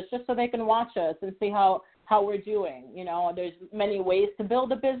media with us, just so they can watch us and see how we're doing. You know, there's many ways to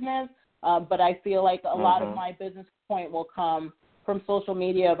build a business, but I feel like a lot of my business point will come from social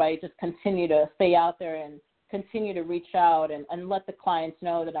media if I just continue to stay out there and continue to reach out and let the clients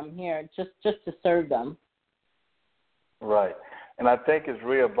know that I'm here just to serve them. Right. And I think it's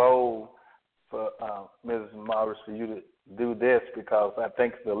real bold for Mrs. Morris for you to do this, because I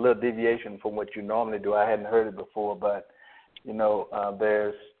think it's a little deviation from what you normally do. I hadn't heard it before, but, you know,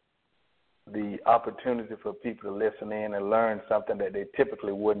 there's the opportunity for people to listen in and learn something that they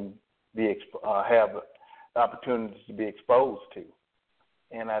typically wouldn't be have opportunities to be exposed to.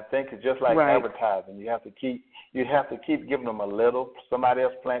 And I think it's just like advertising. You have to keep giving them a little. Somebody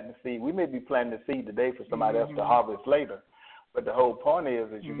else planting the seed. We may be planting the seed today for somebody else to harvest later. But the whole point is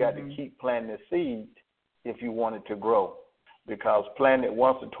you got to keep planting the seed if you want it to grow. Because planting it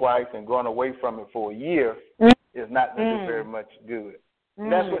once or twice and going away from it for a year is not going to do very much good.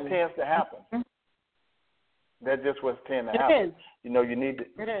 And that's what tends to happen. That's just what tends to happen. It is. You know, you need to,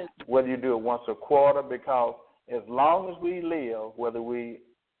 whether you do it once a quarter, because as long as we live, whether we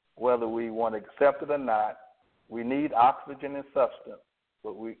want to accept it or not, we need oxygen and substance.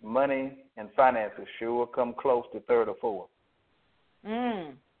 But money and finances sure come close to third or fourth.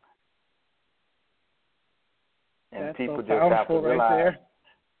 And that's people so just have to realize.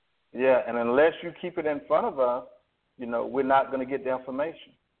 There. And unless you keep it in front of us, you know, we're not going to get the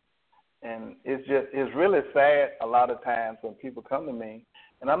information. And it's really sad a lot of times when people come to me,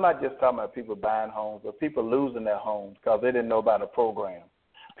 and I'm not just talking about people buying homes, but people losing their homes because they didn't know about a program.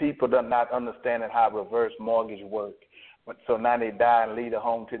 People not understanding how reverse mortgage work. So now they die and leave the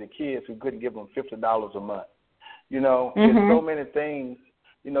home to the kids who couldn't give them $50 a month. You know, there's so many things.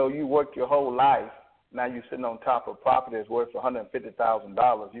 You know, you work your whole life. Now you're sitting on top of property that's worth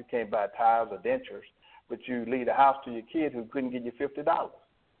 $150,000. You can't buy tires or dentures, but you leave the house to your kid who couldn't give you $50.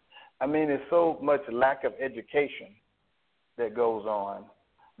 I mean, there's so much lack of education that goes on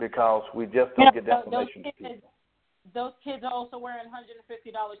because we just don't get that information to people. Those kids are also wearing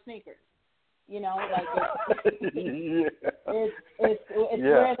 $150 sneakers. You know, like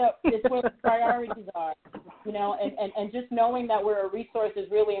it's where the priorities are. You know, and just knowing that we're a resource is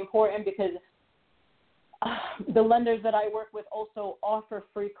really important, because the lenders that I work with also offer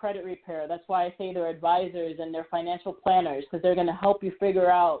free credit repair. That's why I say they're advisors and they're financial planners, because they're going to help you figure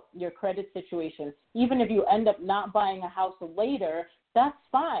out your credit situation. Even if you end up not buying a house later, that's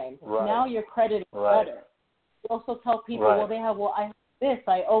fine. Right. Now your credit is better. We also tell people, I have this,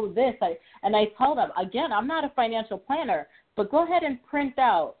 I owe this. And I tell them, again, I'm not a financial planner, but go ahead and print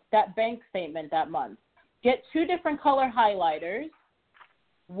out that bank statement that month. Get 2 different color highlighters.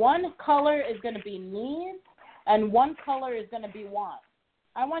 One color is going to be need, and one color is going to be want.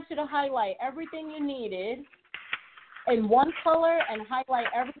 I want you to highlight everything you needed in one color and highlight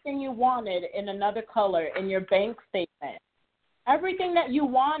everything you wanted in another color in your bank statement. Everything that you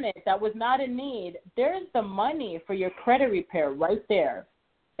wanted that was not a need, there's the money for your credit repair right there.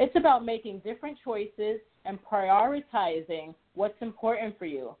 It's about making different choices and prioritizing what's important for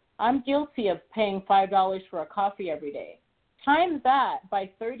you. I'm guilty of paying $5 for a coffee every day. Times that by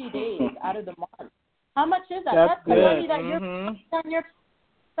 30 days out of the month. How much is that? That's the money that you're behind on your.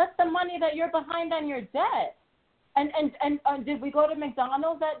 That's the money that you're behind on your debt. And did we go to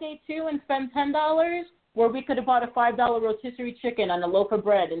McDonald's that day too and spend $10, where we could have bought a $5 rotisserie chicken and a loaf of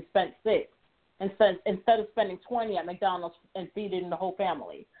bread and spent $6, instead of spending $20 at McDonald's and feeding the whole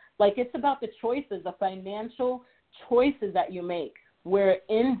family? Like, it's about the choices, the financial choices that you make. We're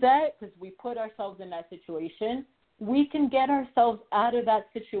in debt because we put ourselves in that situation. We can get ourselves out of that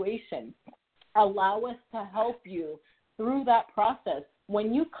situation. Allow us to help you through that process.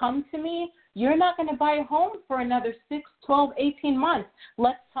 When you come to me, you're not going to buy a home for another 6, 12, 18 months.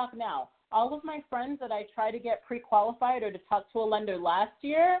 Let's talk now. All of my friends that I try to get pre-qualified or to talk to a lender last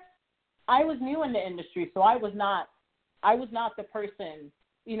year, I was new in the industry, so I was not the person,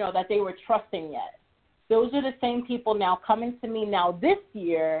 you know, that they were trusting yet. Those are the same people now coming to me now this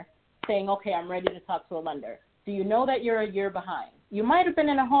year saying, okay, I'm ready to talk to a lender. Do you know that you're a year behind? You might have been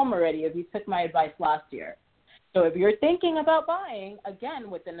in a home already if you took my advice last year. So if you're thinking about buying, again,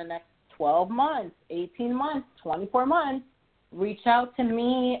 within the next 12 months, 18 months, 24 months, reach out to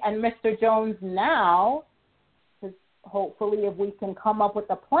me and Mr. Jones now, because hopefully if we can come up with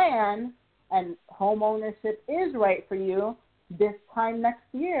a plan and home ownership is right for you, this time next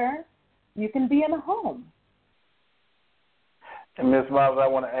year, you can be in a home. And Ms. Miles, I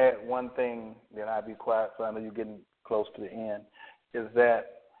want to add one thing, then I'll be quiet so I know you're getting close to the end, is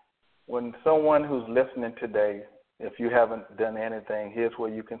that when someone who's listening today, if you haven't done anything, here's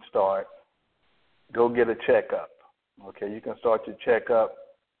where you can start. Go get a checkup. Okay, you can start your checkup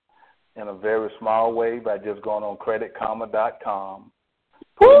in a very small way by just going on creditkarma.com,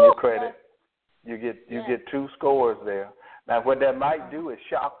 put in your credit. You get 2 scores there. Now, what that might do is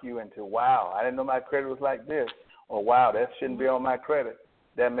shock you into, wow, I didn't know my credit was like this, or wow, that shouldn't be on my credit.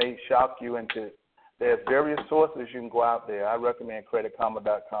 That may shock you into, there's various sources you can go out there. I recommend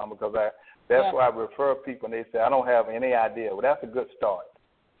creditkarma.com because that's where I refer people, and they say, I don't have any idea. Well, that's a good start.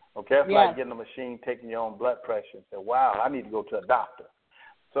 Okay, it's like getting a machine, taking your own blood pressure, and say, wow, I need to go to a doctor.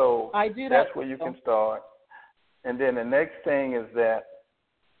 So that's where you can start. And then the next thing is that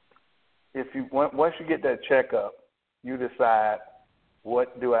once you get that checkup, you decide,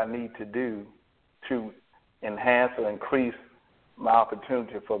 what do I need to do to enhance or increase my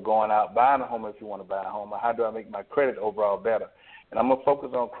opportunity for going out buying a home if you want to buy a home, or how do I make my credit overall better? And I'm gonna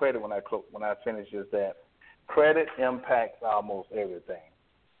focus on credit when I finish. Is that credit impacts almost everything.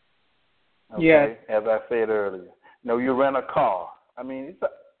 Okay? Yes. As I said earlier, you rent a car. I mean,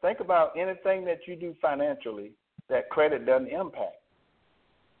 think about anything that you do financially that credit doesn't impact.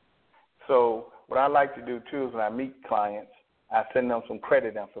 So what I like to do too is when I meet clients, I send them some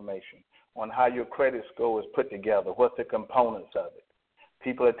credit information on how your credit score is put together, what's the components of it.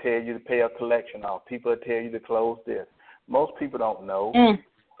 People will tell you to pay a collection off. People will tell you to close this. Most people don't know.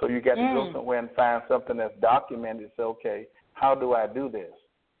 So you got to go somewhere and find something that's documented. Say, okay, how do I do this?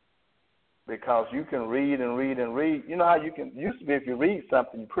 Because you can read and read and read. You know how used to be if you read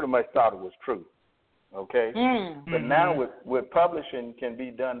something, you pretty much thought it was true. Okay? But now with publishing can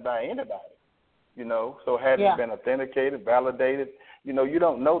be done by anybody. So had it been authenticated, validated, you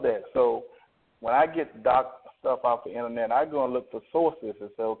don't know that. So when I get stuff off the internet, I go and look for sources and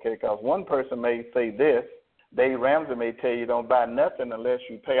say, okay, because one person may say this, Dave Ramsey may tell you don't buy nothing unless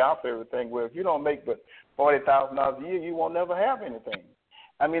you pay off everything. Well, if you don't make but $40,000 a year, you won't never have anything.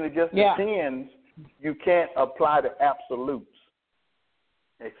 I mean, it just depends. You can't apply the absolutes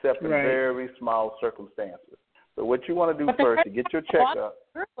except in very small circumstances. So what you want to do first is get your checkup.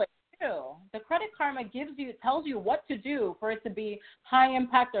 The Credit Karma tells you what to do for it to be high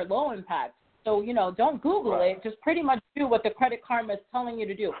impact or low impact. So, don't Google it. Just pretty much do what the Credit Karma is telling you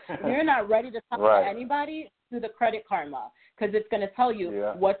to do. If you're not ready to talk to anybody, do the Credit Karma because it's going to tell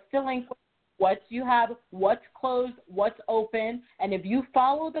you what's delinquent, what you have, what's closed, what's open. And if you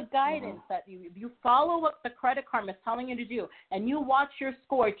follow the guidance if you follow what the Credit Karma is telling you to do and you watch your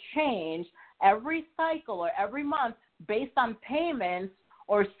score change every cycle or every month based on payments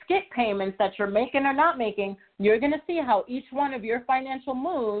or skip payments that you're making or not making, you're going to see how each one of your financial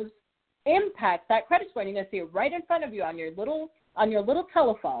moves impacts that credit score. And you're going to see it right in front of you on your little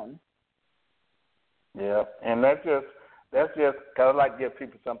telephone. Yeah, and that's just because I like to give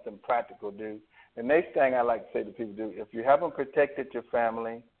people something practical to do. The next thing I like to say to people do, if you haven't protected your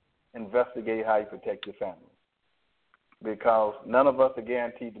family, investigate how you protect your family. Because none of us are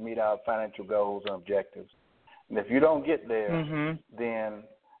guaranteed to meet our financial goals or objectives. And if you don't get there, then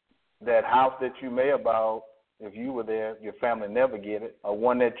that house that you may have bought, if you were there, your family never get it. Or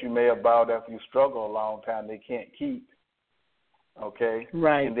one that you may have bought after you struggle a long time, they can't keep. Okay?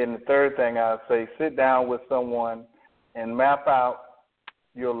 Right. And then the third thing I would say, sit down with someone and map out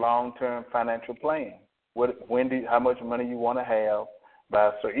your long-term financial plan. How much money you want to have.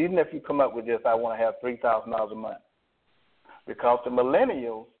 So even if you come up with just, I want to have $3,000 a month. Because the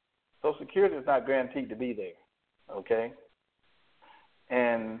millennials, Social Security is not guaranteed to be there. Okay?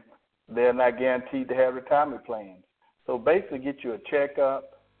 And they're not guaranteed to have retirement plans. So basically get you a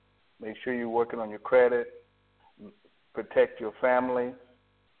checkup, make sure you're working on your credit, protect your family,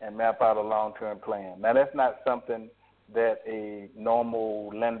 and map out a long-term plan. Now, that's not something that a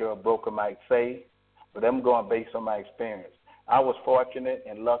normal lender or broker might say, but I'm going based on my experience. I was fortunate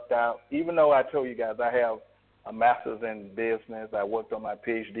and lucked out. Even though I told you guys I have a master's in business, I worked on my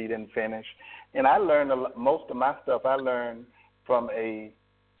PhD, didn't finish, and I learned most of my stuff I learned from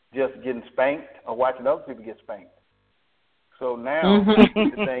just getting spanked or watching other people get spanked. So now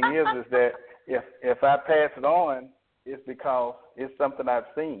the thing is that if I pass it on, it's because it's something I've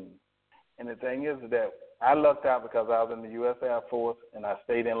seen. And the thing is that I lucked out because I was in the U.S. Air Force and I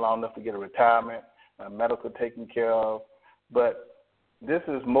stayed in long enough to get a retirement, my medical taken care of. But this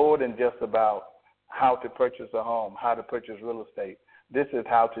is more than just about how to purchase a home, how to purchase real estate. This is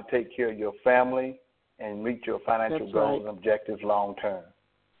how to take care of your family and reach your financial goals and objectives long term.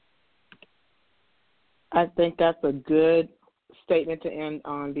 I think that's a good statement to end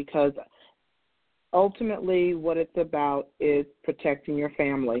on because ultimately what it's about is protecting your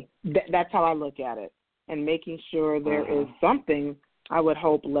family. That's how I look at it, and making sure there is something, I would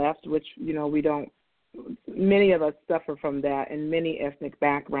hope, left, which, we don't. Many of us suffer from that in many ethnic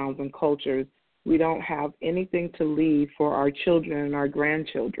backgrounds and cultures. We don't have anything to leave for our children and our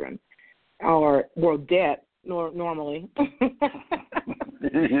grandchildren, or debt normally,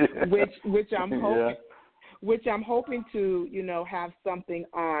 which I'm hoping to have something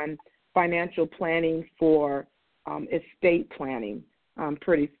on financial planning for estate planning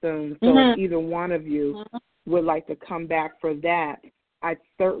pretty soon. So if either one of you would like to come back for that, I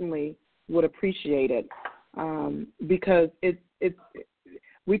certainly would appreciate it, because it's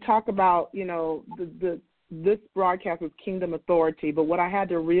we talk about this broadcast is Kingdom Authority, but what I had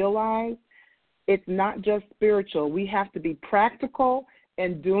to realize, it's not just spiritual. We have to be practical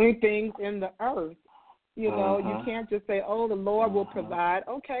and doing things in the earth. You can't just say, "Oh, the Lord will provide."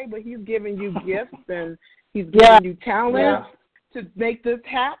 Okay, but He's giving you gifts and He's giving you talent to make this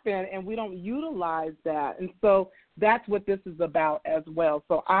happen, and we don't utilize that. And so that's what this is about as well.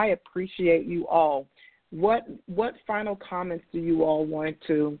 So I appreciate you all. What final comments do you all want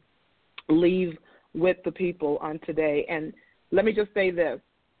to leave with the people on today? And let me just say this.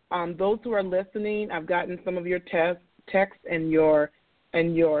 Those who are listening, I've gotten some of your texts and your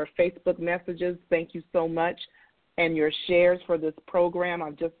Facebook messages. Thank you so much. And your shares for this program.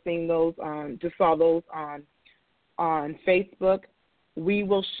 I've just seen those, saw those on Facebook. We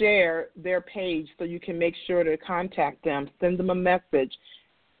will share their page so you can make sure to contact them, send them a message.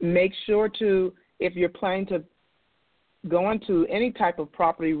 Make sure to, if you're planning to go into any type of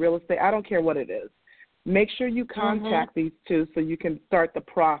property, real estate, I don't care what it is, make sure you contact these two so you can start the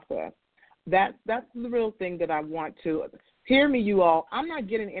process. That's the real thing that I want to hear me, you all. I'm not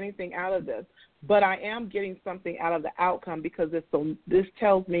getting anything out of this, but I am getting something out of the outcome, because this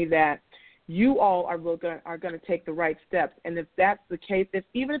tells me that you all are going to take the right steps. And if that's the case,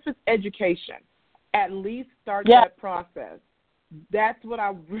 even if it's education, at least start that process. That's what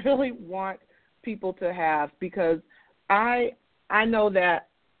I really want people to have, because I know that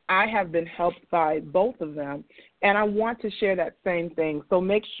I have been helped by both of them, and I want to share that same thing. So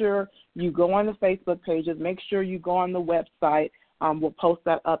make sure you go on the Facebook pages. Make sure you go on the website. We'll post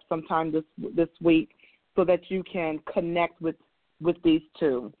that up sometime this week so that you can connect with these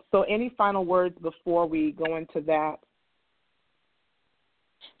two. So any final words before we go into that?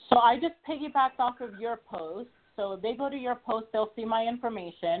 So I just piggybacked off of your post. So if they go to your post, they'll see my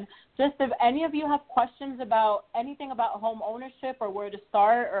information. Just if any of you have questions about anything about home ownership or where to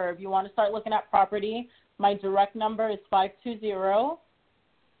start, or if you want to start looking at property, my direct number is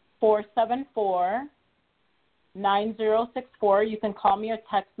 520-474-9064. You can call me or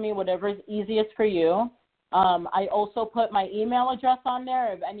text me, whatever is easiest for you. I also put my email address on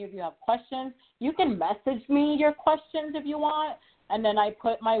there. If any of you have questions, you can message me your questions if you want. And then I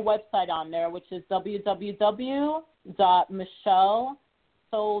put my website on there, which is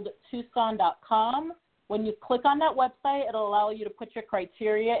www.michellesoldtucson.com. When you click on that website, it'll allow you to put your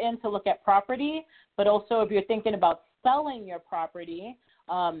criteria in to look at property. But also, if you're thinking about selling your property,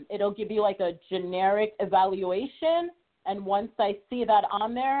 it'll give you like a generic evaluation. And once I see that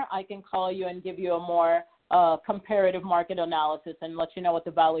on there, I can call you and give you a more comparative market analysis and let you know what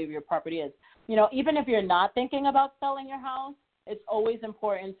the value of your property is. Even if you're not thinking about selling your house, it's always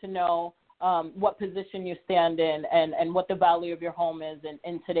important to know what position you stand in and what the value of your home is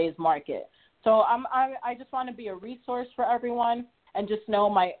in today's market. So I just want to be a resource for everyone, and just know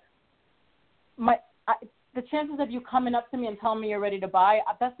the chances of you coming up to me and telling me you're ready to buy,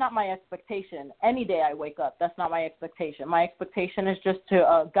 that's not my expectation. Any day I wake up, that's not my expectation. My expectation is just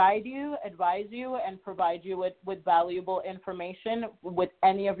to guide you, advise you, and provide you with valuable information with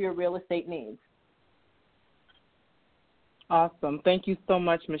any of your real estate needs. Awesome. Thank you so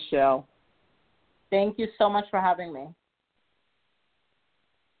much, Michelle. Thank you so much for having me.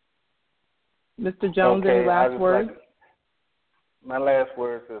 Mr. Jones, any last words? My last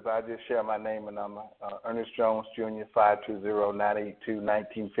words is I just share my name and number, Ernest Jones, Jr.,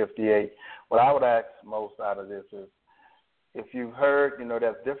 520-982-1958. What I would ask most out of this is, if you've heard,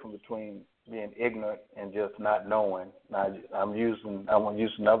 that's different between being ignorant and just not knowing. Now, I won't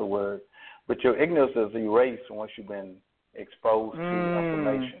use another word, but your ignorance is erased once you've been exposed to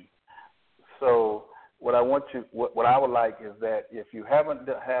information. So what I would like is that if you haven't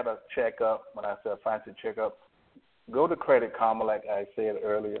had a checkup, when I say a fancy checkup, go to Credit Karma, like I said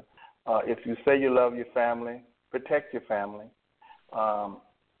earlier. If you say you love your family, protect your family. As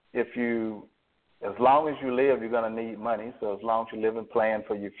long as you live, you're going to need money. So as long as you live and plan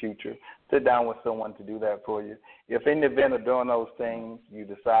for your future, sit down with someone to do that for you. If in the event of doing those things, you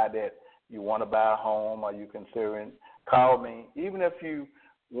decide that you want to buy a home, or you considering, call me. Even if you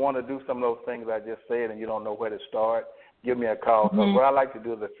want to do some of those things I just said and you don't know where to start, give me a call. So what I like to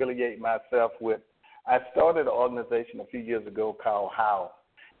do is affiliate myself with, I started an organization a few years ago called HOW,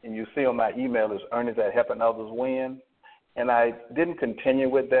 and you see on my email is earnings that helping others win. And I didn't continue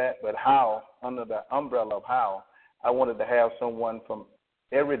with that, but HOW, under the umbrella of HOW, I wanted to have someone from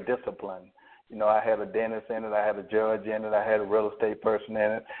every discipline. You know, I had a dentist in it, I had a judge in it, I had a real estate person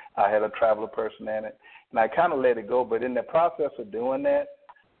in it, I had a traveler person in it, and I kind of let it go. But in the process of doing that,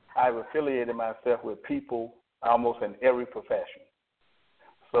 I've affiliated myself with people almost in every profession.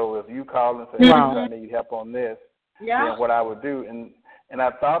 So if you call and say, hey, I need help on this, then what I would do, and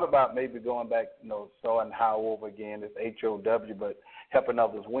I thought about maybe going back, you know, starting HOW over again, it's HOW, but helping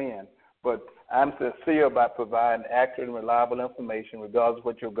others win. But I'm sincere about providing accurate and reliable information regardless of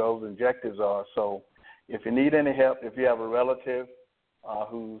what your goals and objectives are. So if you need any help, if you have a relative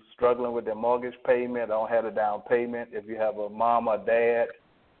who's struggling with their mortgage payment, don't have a down payment, if you have a mom or dad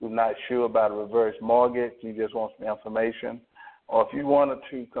who's not sure about a reverse mortgage, you just want some information, or if you wanted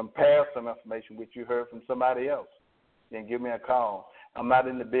to compare some information which you heard from somebody else, then give me a call. I'm not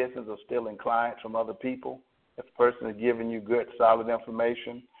in the business of stealing clients from other people. If a person is giving you good, solid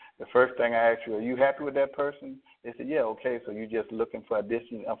information, the first thing I ask you, are you happy with that person? They said, yeah, okay, so you're just looking for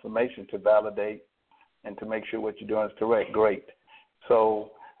additional information to validate and to make sure what you're doing is correct. Great.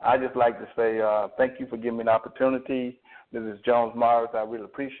 So I just like to say thank you for giving me the opportunity. This is Jones Morris. I really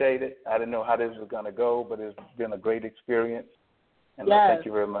appreciate it. I didn't know how this was going to go, but it's been a great experience, and thank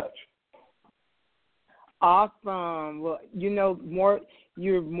you very much. Awesome. Well, you know,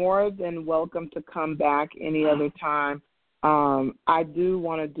 you're more than welcome to come back any other time. I do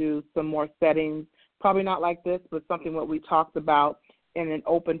want to do some more settings, probably not like this, but something what we talked about in an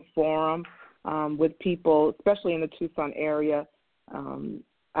open forum with people, especially in the Tucson area.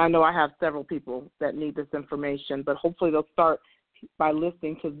 I know I have several people that need this information, but hopefully they'll start by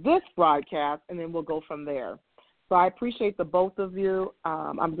listening to this broadcast, and then we'll go from there. So I appreciate the both of you.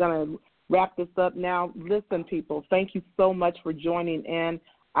 I'm going to wrap this up now. Listen, people, thank you so much for joining in.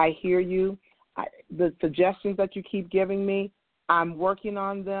 I hear you. The suggestions that you keep giving me, I'm working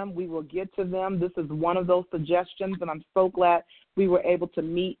on them. We will get to them. This is one of those suggestions, and I'm so glad we were able to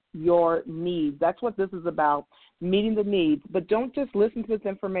meet your needs. That's what this is about, meeting the needs. But don't just listen to this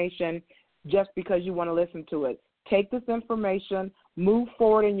information just because you want to listen to it. Take this information, move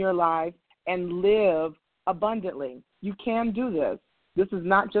forward in your life, and live abundantly. You can do this. This is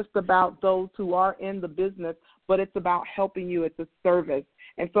not just about those who are in the business, but it's about helping you. It's a service.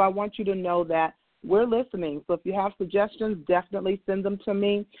 And so I want you to know that we're listening. So if you have suggestions, definitely send them to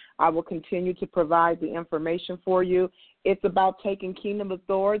me. I will continue to provide the information for you. It's about taking kingdom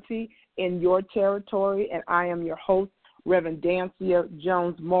authority in your territory, and I am your host, Reverend Dansiea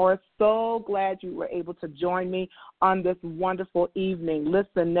Jones Morris. So glad you were able to join me on this wonderful evening.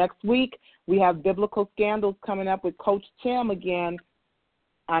 Listen, next week we have Biblical Scandals coming up with Coach Tim again.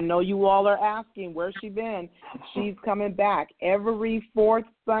 I know you all are asking, where's she been? She's coming back every fourth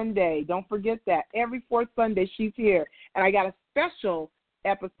Sunday. Don't forget that. Every fourth Sunday she's here. And I got a special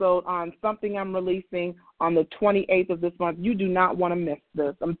episode on something I'm releasing on the 28th of this month. You do not want to miss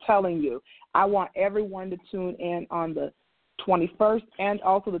this. I'm telling you. I want everyone to tune in on the 21st and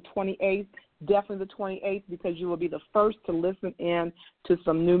also the 28th, definitely the 28th, because you will be the first to listen in to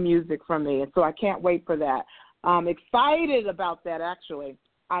some new music from me. And so I can't wait for that. I'm excited about that, actually.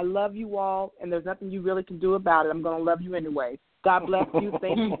 I love you all, and there's nothing you really can do about it. I'm going to love you anyway. God bless you.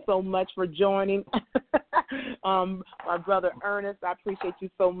 Thank you so much for joining. My brother Ernest, I appreciate you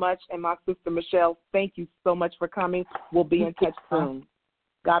so much. And my sister Michelle, thank you so much for coming. We'll be in touch soon.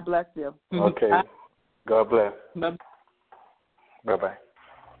 God bless you. Okay. God bless. Bye-bye.